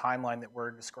 over the timeline that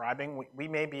we're describing, we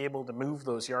may be able to move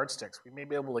those yardsticks. We may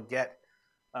be able to get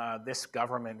this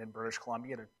government in British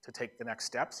Columbia to take the next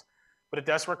steps. But it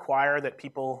does require that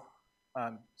people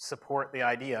support the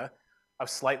idea of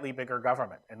slightly bigger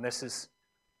government. And this is,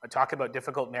 I talk about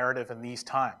difficult narrative in these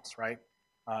times, right?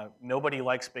 Nobody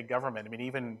likes big government. I mean,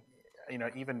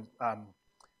 even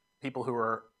people who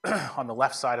are on the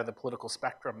left side of the political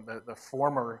spectrum, the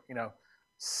former,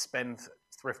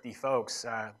 spendthrifty folks,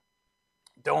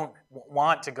 don't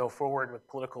want to go forward with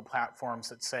political platforms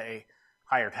that say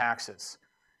higher taxes,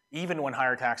 even when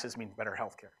higher taxes mean better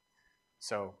healthcare.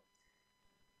 So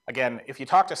again, if you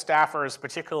talk to staffers,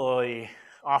 particularly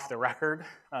off the record,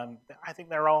 I think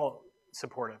they're all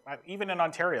supportive. Even in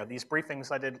Ontario, these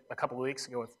briefings I did a couple of weeks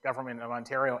ago with government of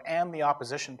Ontario and the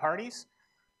opposition parties,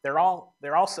 they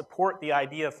all support the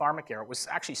idea of Pharmacare. It was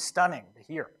actually stunning to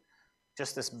hear.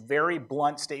 Just this very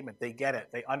blunt statement. They get it.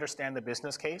 They understand the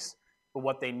business case, but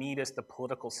what they need is the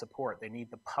political support. They need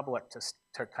the public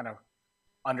to kind of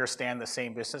understand the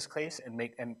same business case and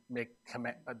make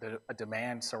a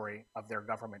demand, of their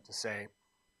government to say,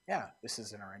 yeah, this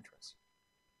is in our interest.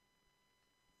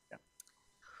 Yeah.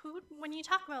 When you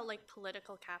talk about like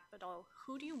political capital,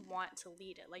 who do you want to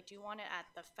lead it? Like, do you want it at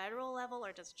the federal level,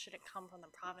 or should it come from the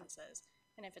provinces?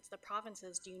 And if it's the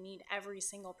provinces, do you need every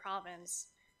single province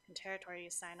and territory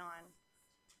to sign on?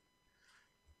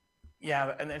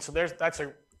 Yeah, and so that's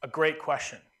a great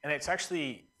question, and it's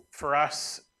actually for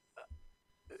us,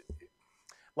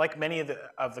 like many of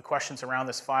the questions around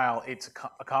this file, it's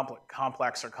a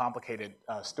complex or complicated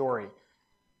story.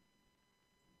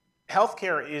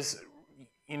 Healthcare is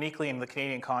uniquely in the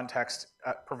Canadian context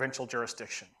provincial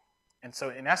jurisdiction, and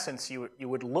so in essence, you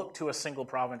would look to a single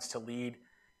province to lead.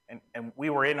 And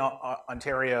we were in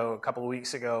Ontario a couple of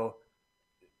weeks ago,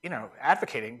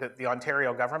 advocating that the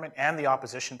Ontario government and the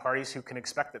opposition parties, who can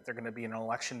expect that they're going to be in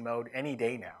election mode any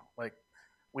day now, like,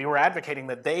 we were advocating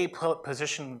that they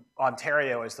position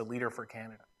Ontario as the leader for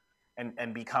Canada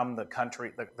and become the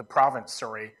province,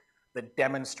 that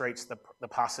demonstrates the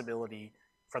possibility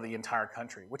for the entire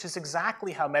country, which is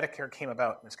exactly how Medicare came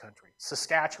about in this country.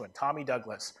 Saskatchewan, Tommy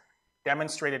Douglas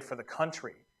demonstrated for the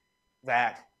country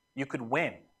that you could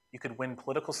win. You could win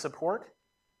political support,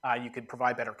 you could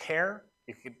provide better care,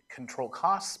 you could control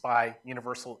costs by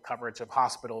universal coverage of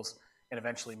hospitals and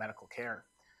eventually medical care.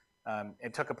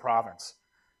 It took a province.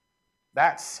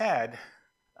 That said,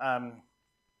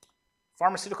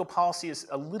 pharmaceutical policy is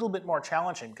a little bit more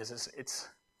challenging because it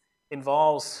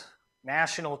involves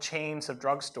national chains of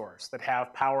drugstores that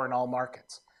have power in all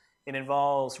markets. It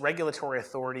involves regulatory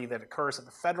authority that occurs at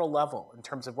the federal level in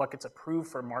terms of what gets approved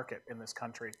for market in this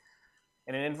country.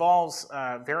 And it involves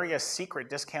various secret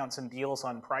discounts and deals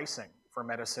on pricing for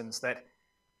medicines that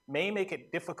may make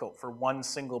it difficult for one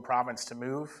single province to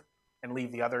move and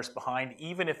leave the others behind,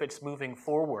 even if it's moving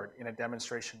forward in a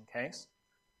demonstration case.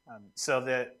 So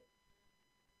that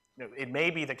it may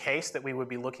be the case that we would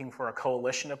be looking for a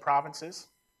coalition of provinces.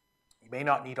 You may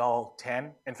not need all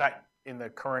 10. In fact, in the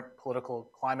current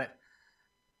political climate,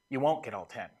 you won't get all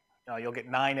 10. You'll get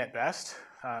 9 at best,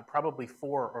 probably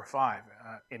 4 or 5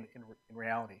 in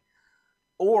reality.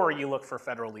 Or you look for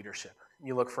federal leadership.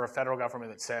 You look for a federal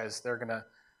government that says they're going to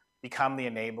become the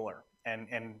enabler and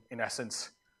in essence,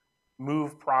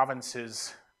 move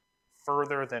provinces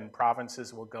further than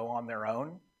provinces will go on their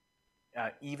own,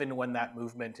 even when that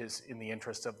movement is in the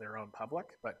interest of their own public,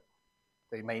 but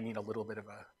they may need a little bit of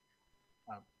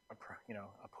a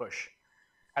push.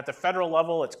 At the federal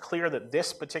level, it's clear that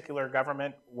this particular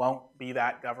government won't be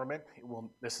that government.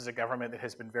 This is a government that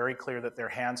has been very clear that their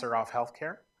hands are off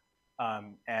healthcare,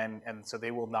 and so they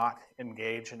will not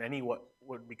engage in any what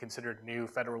would be considered new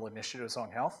federal initiatives on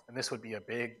health, and this would be a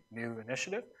big new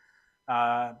initiative.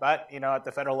 But at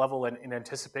the federal level, in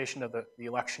anticipation of the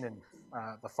election in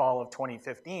the fall of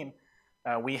 2015,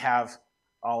 we have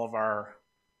all of our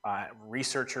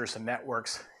researchers and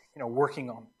networks, working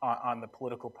on the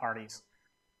political parties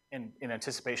in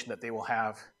anticipation that they will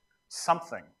have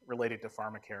something related to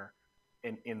Pharmacare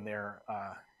in their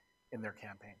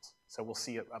campaigns. So we'll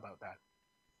see about that.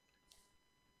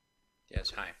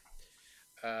 Yes, hi.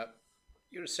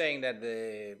 You're saying that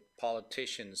the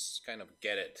politicians kind of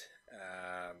get it,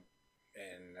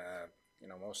 and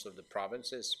most of the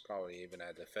provinces, probably even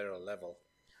at the federal level.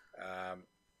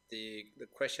 The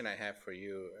question I have for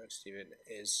you, Stephen,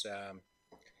 is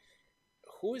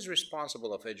who is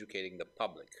responsible of educating the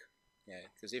public?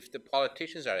 Because if the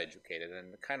politicians are educated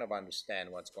and kind of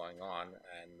understand what's going on,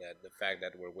 and that the fact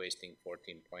that we're wasting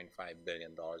 $14.5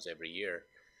 billion every year,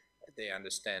 they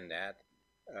understand that.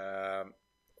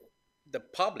 The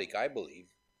public, I believe,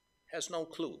 has no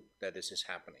clue that this is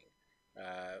happening.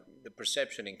 The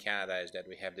perception in Canada is that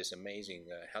we have this amazing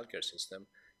healthcare system.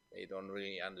 They don't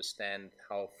really understand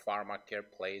how Pharmacare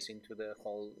plays into the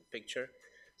whole picture.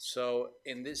 So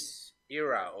in this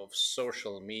era of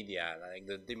social media, like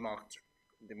the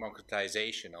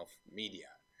democratization of media,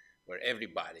 where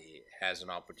everybody has an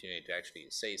opportunity to actually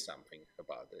say something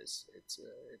about this,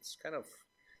 it's kind of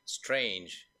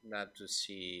strange not to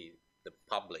see the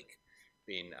public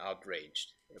being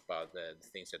outraged about the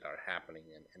things that are happening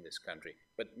in this country.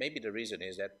 But maybe the reason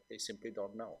is that they simply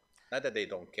don't know. Not that they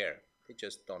don't care, they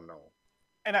just don't know.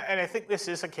 And I think this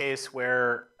is a case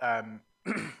where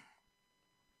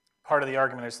part of the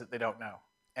argument is that they don't know.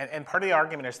 And part of the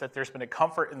argument is that there's been a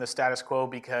comfort in the status quo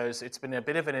because it's been a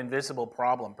bit of an invisible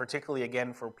problem, particularly,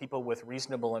 again, for people with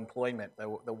reasonable employment,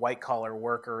 the white-collar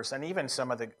workers, and even some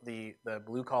of the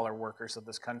blue-collar workers of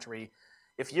this country.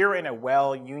 If you're in a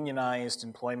well-unionized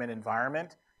employment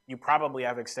environment, you probably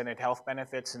have extended health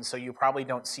benefits, and so you probably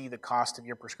don't see the cost of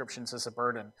your prescriptions as a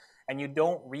burden, and you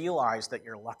don't realize that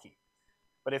you're lucky.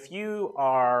 But if you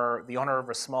are the owner of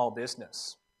a small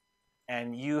business,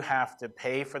 and you have to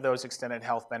pay for those extended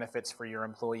health benefits for your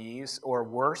employees, or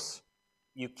worse,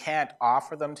 you can't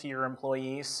offer them to your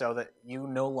employees so that you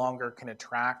no longer can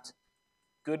attract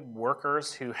good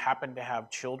workers who happen to have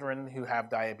children who have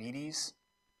diabetes,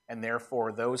 and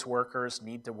therefore those workers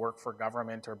need to work for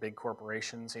government or big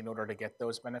corporations in order to get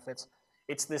those benefits.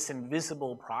 It's this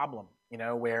invisible problem,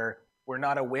 where we're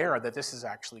not aware that this is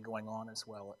actually going on as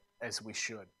well as we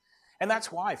should. And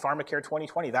that's why Pharmacare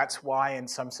 2020, that's why in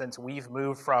some sense we've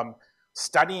moved from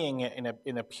studying it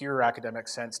in a pure academic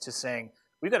sense to saying,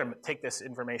 we've got to take this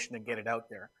information and get it out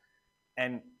there.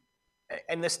 And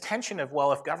this tension of,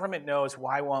 well, if government knows,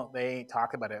 why won't they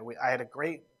talk about it? I had a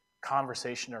great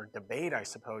conversation or debate, I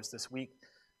suppose, this week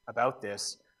about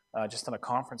this, just on a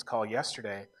conference call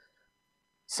yesterday,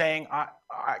 saying,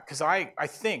 because I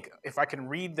think, if I can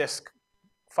read this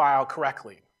file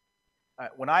correctly,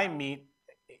 when I meet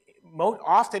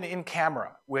often in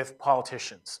camera with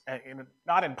politicians,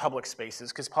 not in public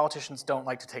spaces, because politicians don't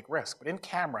like to take risks, but in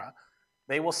camera,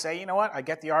 they will say, you know what, I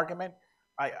get the argument,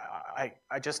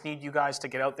 I just need you guys to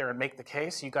get out there and make the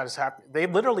case. You guys have to, they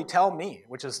literally tell me,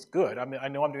 which is good, I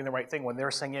know I'm doing the right thing, when they're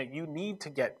saying, yeah, you need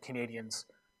to get Canadians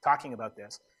talking about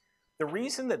this. The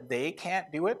reason that they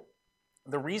can't do it,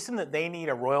 the reason that they need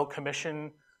a royal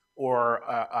commission or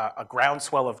a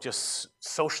groundswell of just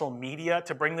social media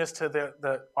to bring this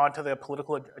to onto the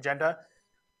political agenda,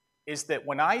 is that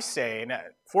when I say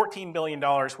 $14 billion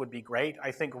would be great,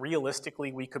 I think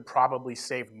realistically we could probably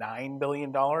save $9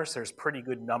 billion. There's pretty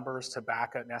good numbers to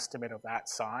back an estimate of that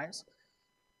size.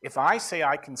 If I say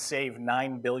I can save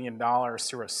 $9 billion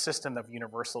through a system of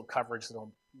universal coverage that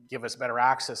will give us better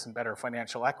access and better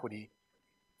financial equity,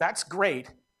 that's great,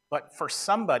 but for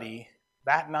somebody,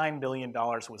 that $9 billion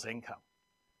was income.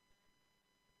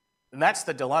 And that's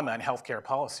the dilemma in healthcare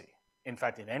policy. In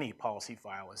fact, in any policy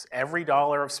file, is every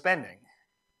dollar of spending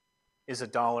is a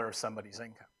dollar of somebody's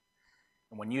income.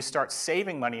 And when you start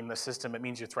saving money in the system, it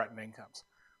means you threaten incomes.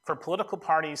 For political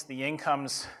parties, the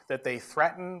incomes that they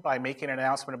threaten by making an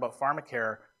announcement about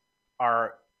Pharmacare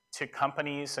are to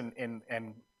companies and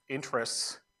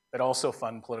interests that also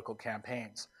fund political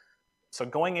campaigns. So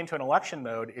going into an election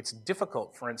mode, it's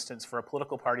difficult, for instance, for a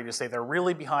political party to say they're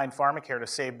really behind Pharmacare to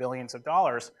save billions of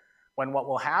dollars, when what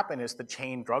will happen is the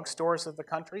chain drugstores of the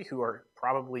country, who are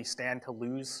probably stand to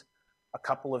lose a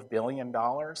couple of $1 billion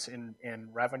in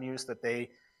revenues that they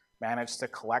managed to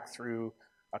collect through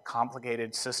a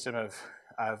complicated system of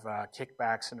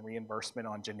kickbacks and reimbursement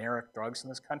on generic drugs in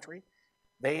this country.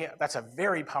 That's a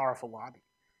very powerful lobby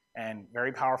and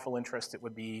very powerful interest. It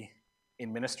would be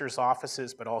in ministers'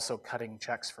 offices, but also cutting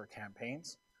checks for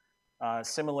campaigns.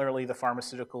 Similarly, the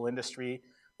pharmaceutical industry,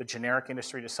 the generic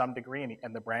industry to some degree,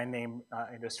 and the brand name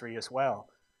industry as well.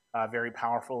 Very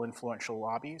powerful, influential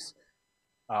lobbies,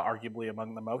 arguably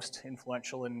among the most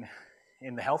influential in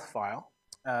the health file.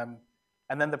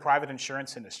 And then the private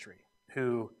insurance industry,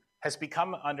 who has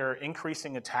become under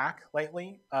increasing attack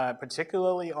lately,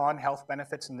 particularly on health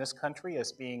benefits in this country,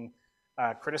 as being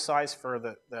criticized for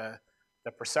the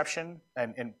perception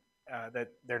and that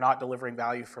they're not delivering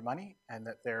value for money, and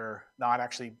that they're not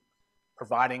actually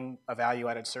providing a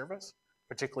value-added service,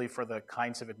 particularly for the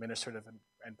kinds of administrative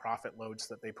and profit loads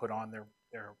that they put on their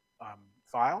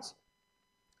files.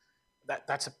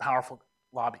 That's a powerful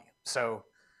lobby. So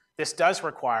this does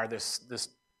require this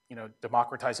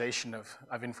democratization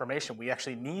of information. We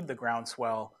actually need the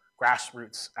groundswell,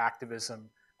 grassroots activism,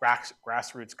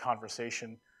 grassroots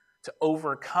conversation to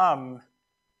overcome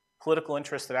political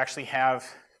interests that actually have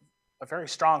a very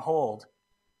strong hold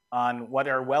on what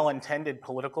are well-intended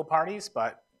political parties,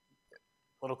 but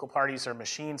political parties are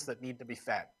machines that need to be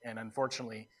fed. And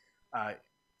unfortunately,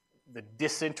 the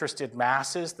disinterested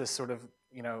masses, this sort of,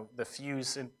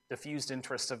 the diffused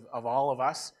interest of all of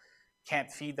us,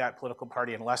 can't feed that political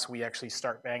party unless we actually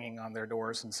start banging on their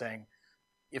doors and saying,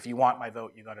 if you want my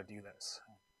vote, you got to do this.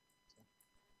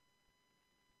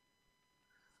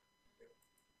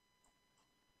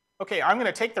 Okay, I'm going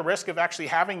to take the risk of actually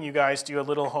having you guys do a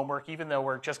little homework, even though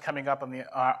we're just coming up on the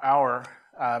hour,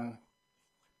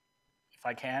 if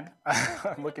I can.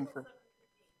 I'm looking for,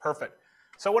 perfect.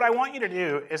 So what I want you to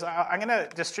do is I'm going to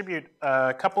distribute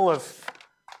a couple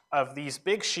of these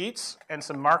big sheets and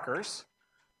some markers.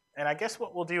 And I guess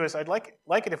what we'll do is I'd like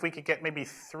it if we could get maybe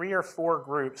 3 or 4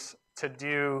 groups to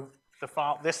do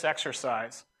this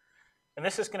exercise. And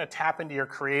this is going to tap into your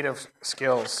creative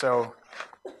skills. So,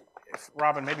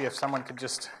 Robin, maybe if someone could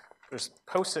there's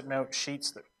Post-it note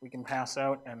sheets that we can pass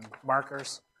out and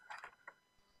markers.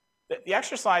 The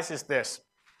exercise is this.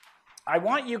 I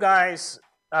want you guys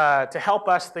to help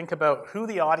us think about who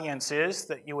the audience is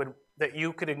that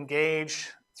you could engage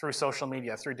through social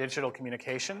media, through digital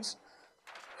communications.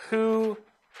 Who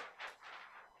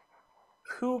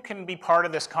can be part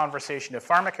of this conversation? If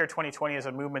Pharmacare 2020 is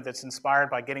a movement that's inspired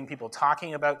by getting people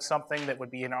talking about something that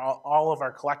would be in all of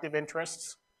our collective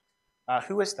interests,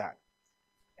 who is that?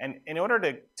 And in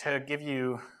order to give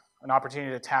you an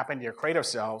opportunity to tap into your creative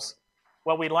selves,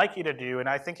 what we'd like you to do, and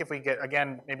I think if we get,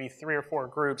 again, maybe 3 or 4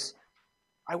 groups,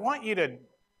 I want you to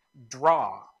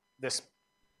draw this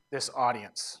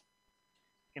audience.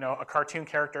 A cartoon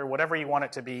character, whatever you want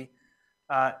it to be.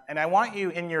 And I want you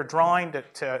in your drawing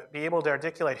to be able to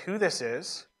articulate who this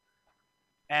is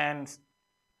and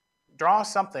draw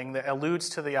something that alludes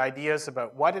to the ideas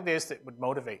about what it is that would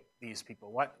motivate these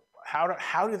people.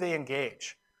 How do they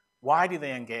engage? Why do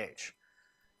they engage?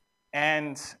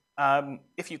 And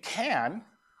if you can,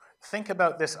 think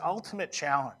about this ultimate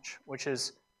challenge, which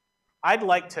is I'd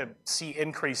like to see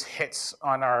increased hits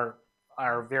on our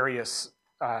various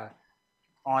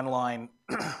online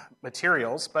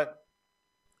materials, but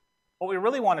what we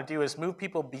really want to do is move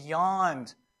people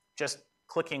beyond just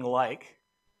clicking like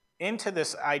into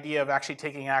this idea of actually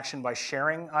taking action by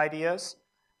sharing ideas,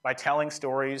 by telling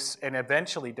stories, and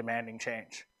eventually demanding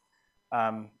change.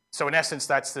 So in essence,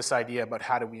 that's this idea about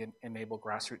how do we enable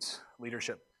grassroots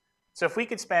leadership. So if we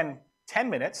could spend 10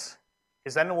 minutes,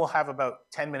 because then we'll have about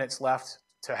 10 minutes left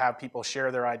to have people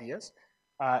share their ideas.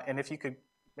 And if you could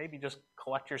maybe just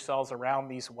collect yourselves around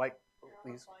these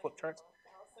flip charts.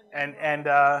 And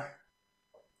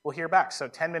we'll hear back. So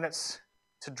 10 minutes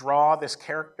to draw this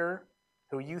character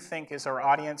who you think is our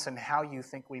audience and how you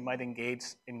think we might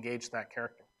engage that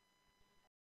character.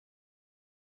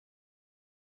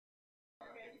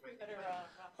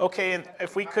 Okay, and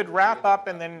if we could wrap up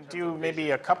and then do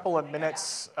maybe a couple of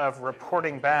minutes of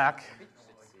reporting back.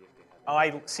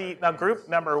 I see now group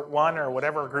number 1 or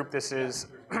whatever group this is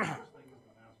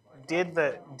did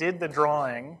the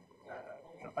drawing.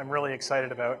 I'm really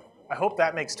excited about. I hope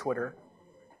that makes Twitter.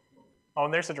 Oh,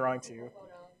 and there's a drawing too.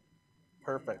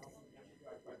 Perfect.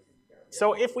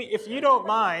 So if you don't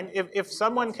mind, if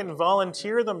someone can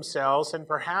volunteer themselves, and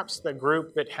perhaps the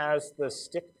group that has the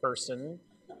stick person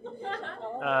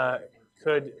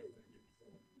could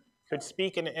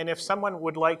speak, and if someone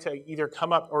would like to either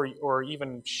come up or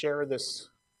even share this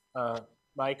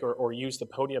mic or use the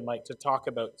podium mic to talk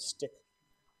about stick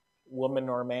woman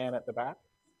or man at the back.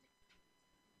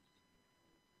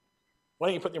 Why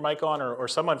don't you put your mic on, or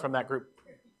someone from that group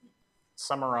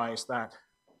summarize that?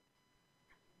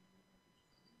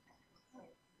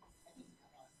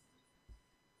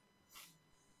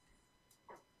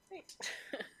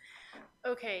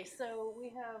 Okay, so we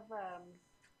have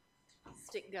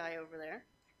stick guy over there.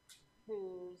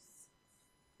 who's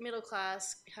middle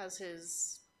class, has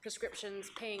his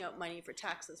prescriptions, paying out money for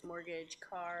taxes, mortgage,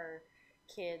 car,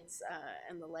 kids,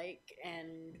 and the like.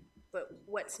 But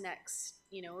what's next?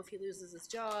 You know, if he loses his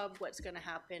job, what's going to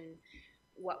happen?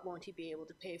 What won't he be able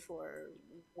to pay for?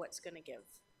 What's going to give?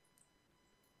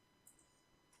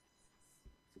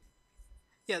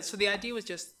 Yeah, so the idea was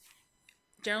just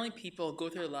generally people go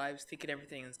through their lives thinking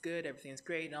everything is good, everything's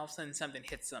great, and all of a sudden something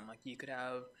hits them. Like you could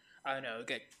have, I don't know,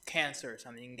 get cancer or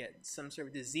something, you can get some sort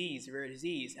of disease, rare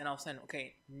disease, and all of a sudden,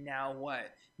 okay, now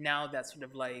what? Now that sort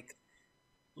of like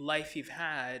life you've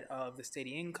had of the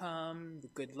steady income, the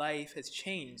good life has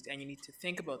changed, and you need to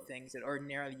think about things that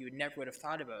ordinarily you never would have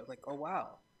thought about. Like, oh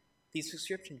wow, these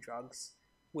prescription drugs,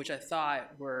 which I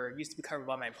thought were used to be covered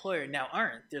by my employer, now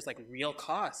aren't. There's like real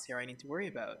costs here I need to worry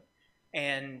about.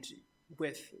 And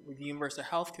with universal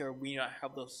healthcare, we not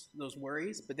have those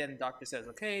worries. But then the doctor says,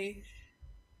 okay,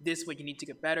 this is what you need to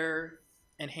get better,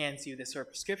 and hands you this sort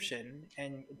of prescription.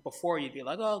 And before you'd be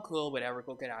like, oh, cool, whatever,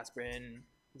 go get aspirin.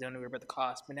 Don't worry about the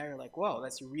cost. But now you're like, whoa,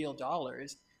 that's real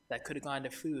dollars that could have gone to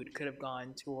food, could have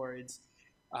gone towards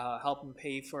helping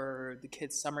pay for the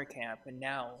kids' summer camp, and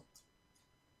now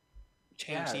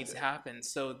change needs to happen.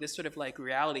 So this sort of like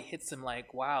reality hits them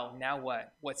like, wow, now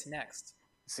what? What's next?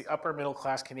 It's the upper middle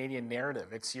class Canadian narrative.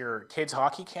 It's your kids'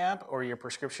 hockey camp or your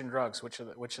prescription drugs. Which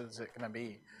is it going to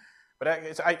be? But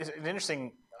it's an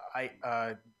interesting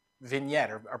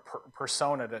vignette or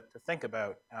persona to think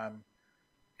about.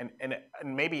 And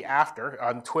maybe after,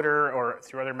 on Twitter or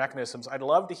through other mechanisms, I'd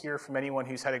love to hear from anyone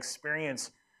who's had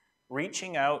experience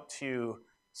reaching out to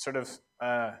sort of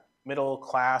middle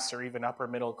class or even upper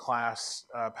middle class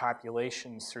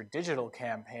populations through digital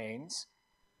campaigns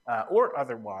or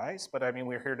otherwise. But I mean,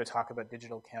 we're here to talk about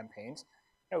digital campaigns.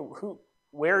 You know,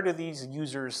 where do these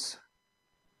users,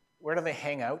 where do they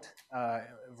hang out,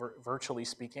 virtually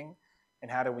speaking? And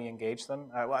how do we engage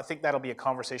them? Well, I think that'll be a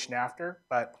conversation after,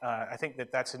 but I think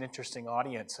that's an interesting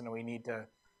audience, and we need to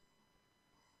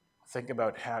think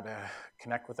about how to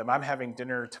connect with them. I'm having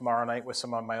dinner tomorrow night with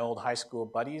some of my old high school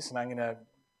buddies, and I'm going to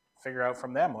figure out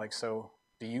from them, like, so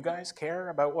do you guys care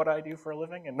about what I do for a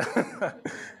living? And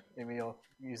maybe I'll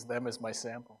use them as my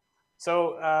sample.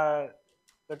 So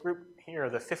the group here,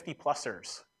 the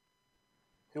 50-plussers,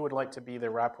 who would like to be the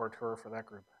rapporteur for that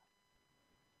group?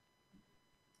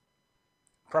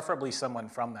 Preferably someone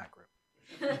from that group.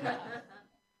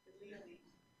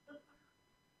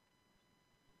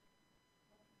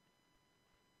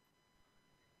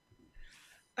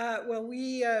 Well,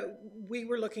 we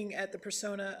were looking at the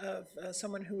persona of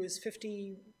someone who is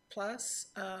 50 plus.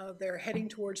 They're heading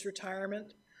towards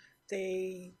retirement.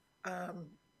 They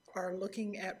are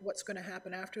looking at what's going to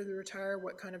happen after they retire,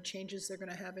 what kind of changes they're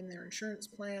going to have in their insurance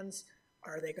plans.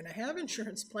 Are they going to have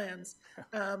insurance plans?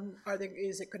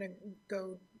 Is it going to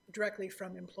go directly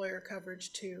from employer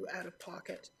coverage to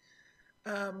out-of-pocket?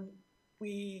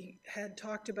 We had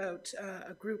talked about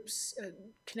groups,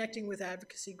 connecting with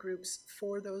advocacy groups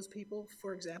for those people,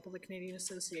 for example, the Canadian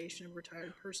Association of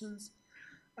Retired Persons,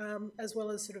 as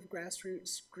well as sort of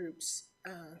grassroots groups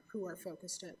who are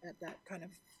focused at that kind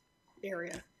of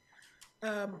area.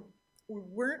 We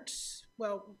weren't,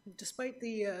 well, despite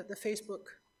the Facebook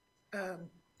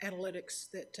analytics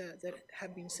that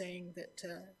have been saying that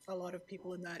a lot of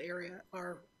people in that area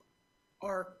are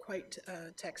quite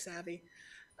tech savvy.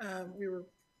 We were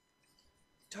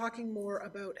talking more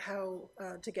about how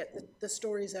to get the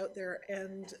stories out there,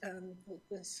 and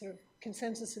the sort of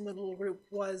consensus in the little group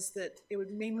was that it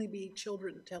would mainly be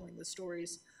children telling the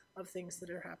stories of things that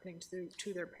are happening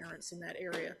to their parents in that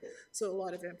area. So a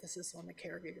lot of emphasis on the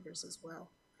caregivers as well.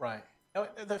 Right. Now,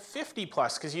 the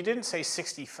 50-plus, because you didn't say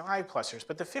 65-plussers,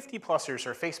 but the 50-plussers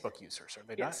are Facebook users, are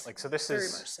they Yes, not? Like, so this very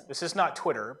is much so. This is not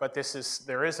Twitter, but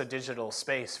there is a digital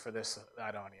space for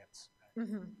that audience.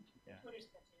 Mm-hmm. Yeah.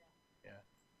 Yeah.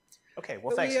 Okay.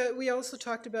 Well, but thanks. we also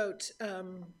talked about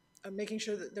making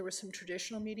sure that there was some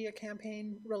traditional media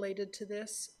campaign related to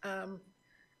this,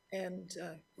 and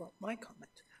well, my comment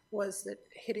was that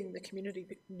hitting the community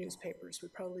newspapers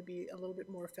would probably be a little bit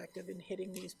more effective in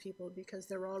hitting these people, because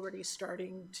they're already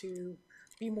starting to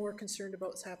be more concerned about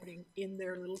what's happening in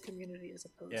their little community as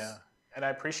opposed. Yeah, and I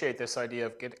appreciate this idea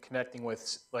of connecting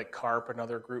with like CARP and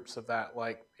other groups of that,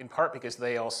 like in part because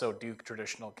they also do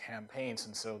traditional campaigns,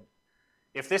 and so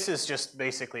if this is just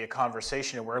basically a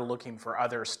conversation and we're looking for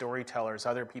other storytellers,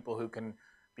 other people who can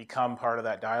become part of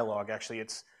that dialogue, actually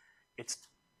it's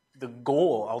the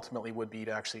goal ultimately would be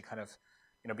to actually kind of,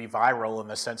 be viral in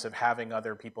the sense of having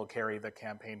other people carry the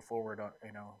campaign forward,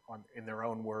 in their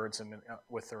own words and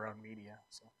with their own media.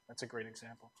 So that's a great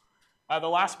example. The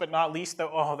last but not least,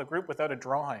 the group without a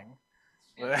drawing.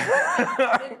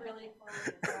 Didn't really follow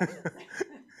the instructions.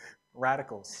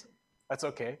 Radicals. That's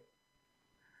okay.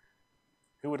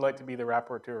 Who would like to be the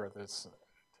rapporteur of this,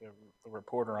 the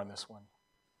reporter on this one?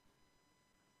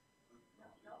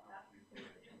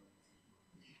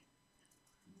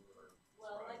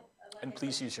 And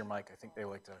please use your mic. I think they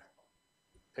like to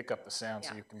pick up the sound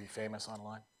so you can be famous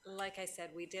online. Like I said,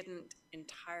 we didn't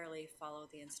entirely follow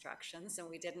the instructions, and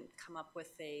we didn't come up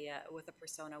with a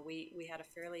persona. We had a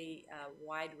fairly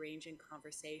wide-ranging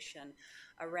conversation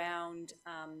around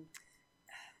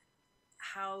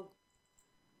how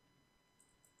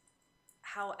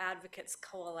advocates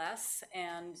coalesce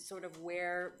and sort of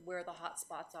where the hot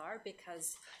spots are,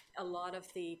 because a lot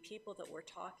of the people that we're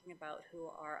talking about who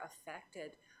are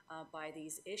affected by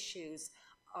these issues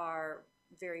are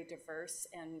very diverse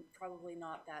and probably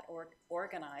not that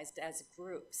organized as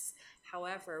groups.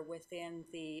 However, within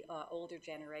the older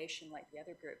generation, like the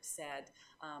other group said,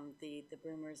 the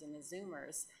boomers and the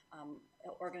zoomers,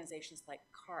 organizations like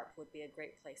CARP would be a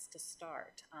great place to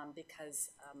start, because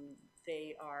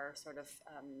they are sort of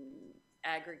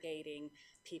aggregating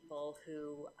people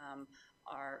who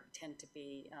tend to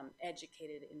be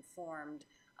educated, informed,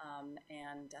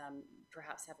 and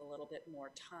perhaps have a little bit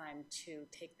more time to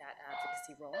take that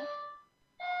advocacy role.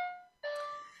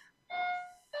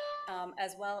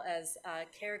 As well as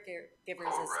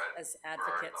caregivers as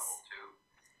advocates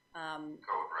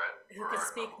who could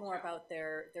speak more about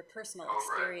their personal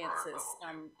experiences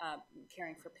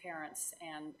caring for parents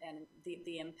and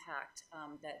the impact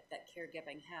that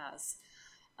caregiving has.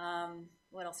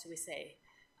 What else do we say?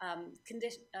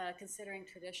 Considering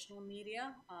traditional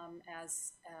media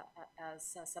as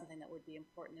something that would be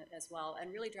important as well,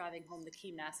 and really driving home the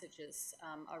key messages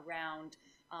around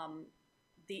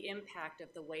the impact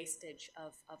of the wastage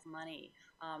of money,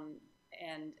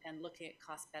 and looking at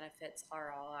cost benefits,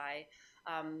 ROI,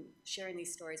 sharing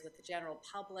these stories with the general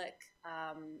public.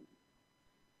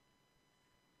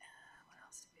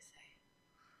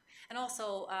 And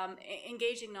also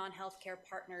engaging non-healthcare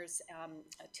partners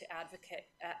to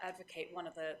advocate. One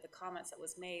of the comments that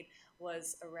was made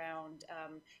was around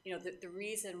the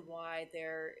reason why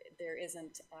there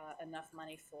isn't enough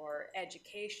money for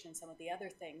education, some of the other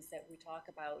things that we talk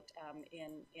about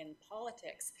in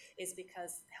politics, is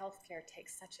because healthcare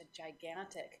takes such a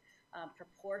gigantic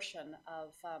proportion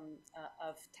of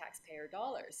taxpayer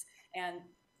dollars, and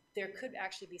there could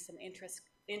actually be some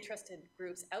interested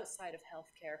groups outside of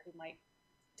healthcare who might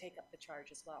take up the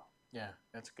charge as well. Yeah,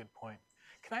 that's a good point.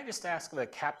 Can I just ask the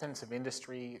captains of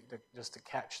industry just to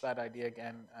catch that idea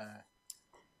again?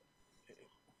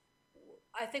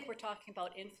 I think we're talking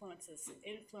about influencers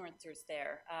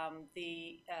there.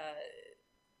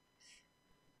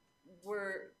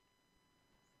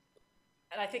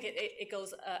 And I think it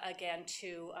goes again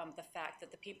to the fact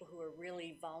that the people who are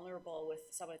really vulnerable with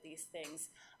some of these things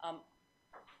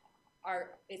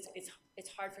it's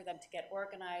hard for them to get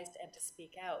organized and to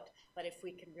speak out. But if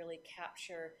we can really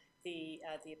capture the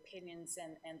opinions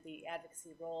and the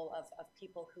advocacy role of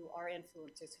people who are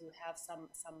influencers, who have some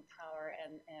power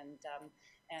and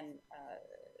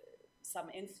some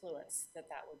influence,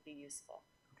 that would be useful.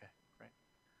 Okay, great.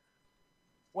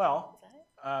 Well,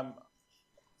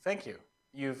 thank you.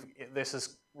 This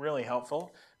is really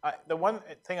helpful. The one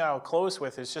thing I'll close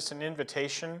with is just an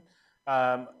invitation.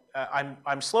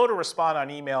 I'm slow to respond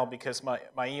on email because my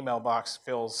email box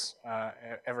fills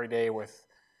every day with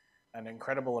an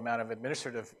incredible amount of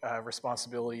administrative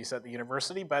responsibilities at the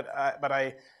university. But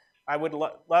I would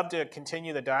love to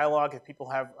continue the dialogue if people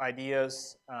have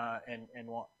ideas and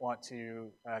want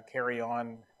to carry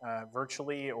on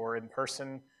virtually or in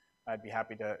person. I'd be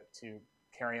happy to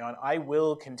carry on. I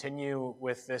will continue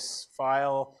with this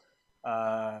file.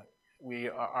 Our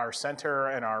center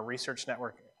and our research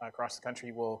network across the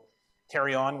country will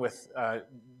carry on with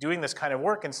doing this kind of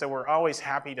work, and so we're always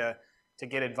happy to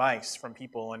get advice from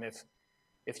people. And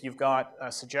if you've got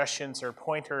suggestions or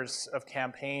pointers of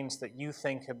campaigns that you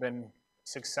think have been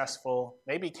successful,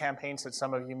 maybe campaigns that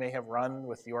some of you may have run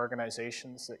with the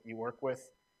organizations that you work with,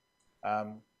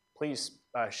 please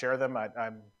share them.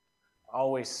 I'm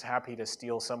always happy to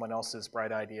steal someone else's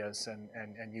bright ideas and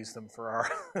use them for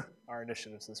our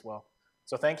initiatives as well.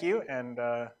 So thank you, and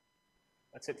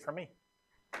that's it for me.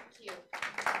 Thank you.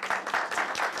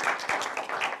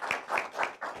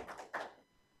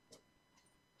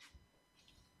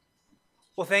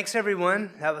 Well, thanks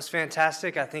everyone. That was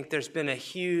fantastic. I think there's been a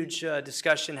huge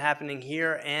discussion happening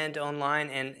here and online.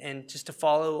 And just to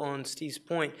follow on Steve's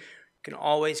point, you can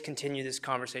always continue this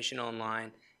conversation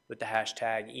online with the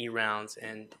hashtag eRounds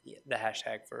and the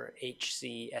hashtag for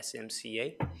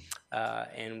HCSMCA.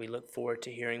 And we look forward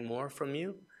to hearing more from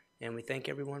you And we thank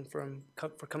everyone for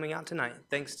coming out tonight.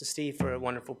 Thanks to Steve for a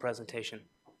wonderful presentation.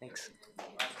 Thanks.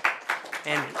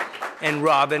 And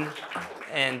Robin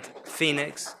and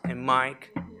Phoenix and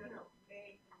Mike.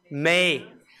 May.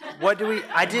 What do we,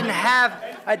 I don't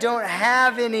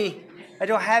have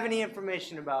any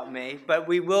information about May, but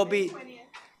we will be,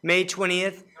 May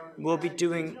 20th, we'll be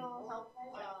doing,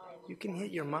 you can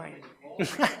hit your mic.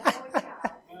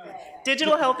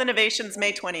 Digital Health Innovations,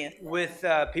 May 20th. With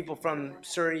people from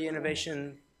Surrey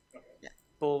Innovation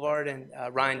Boulevard and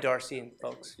Ryan Darcy and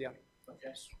folks, yeah.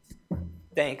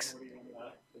 Thanks.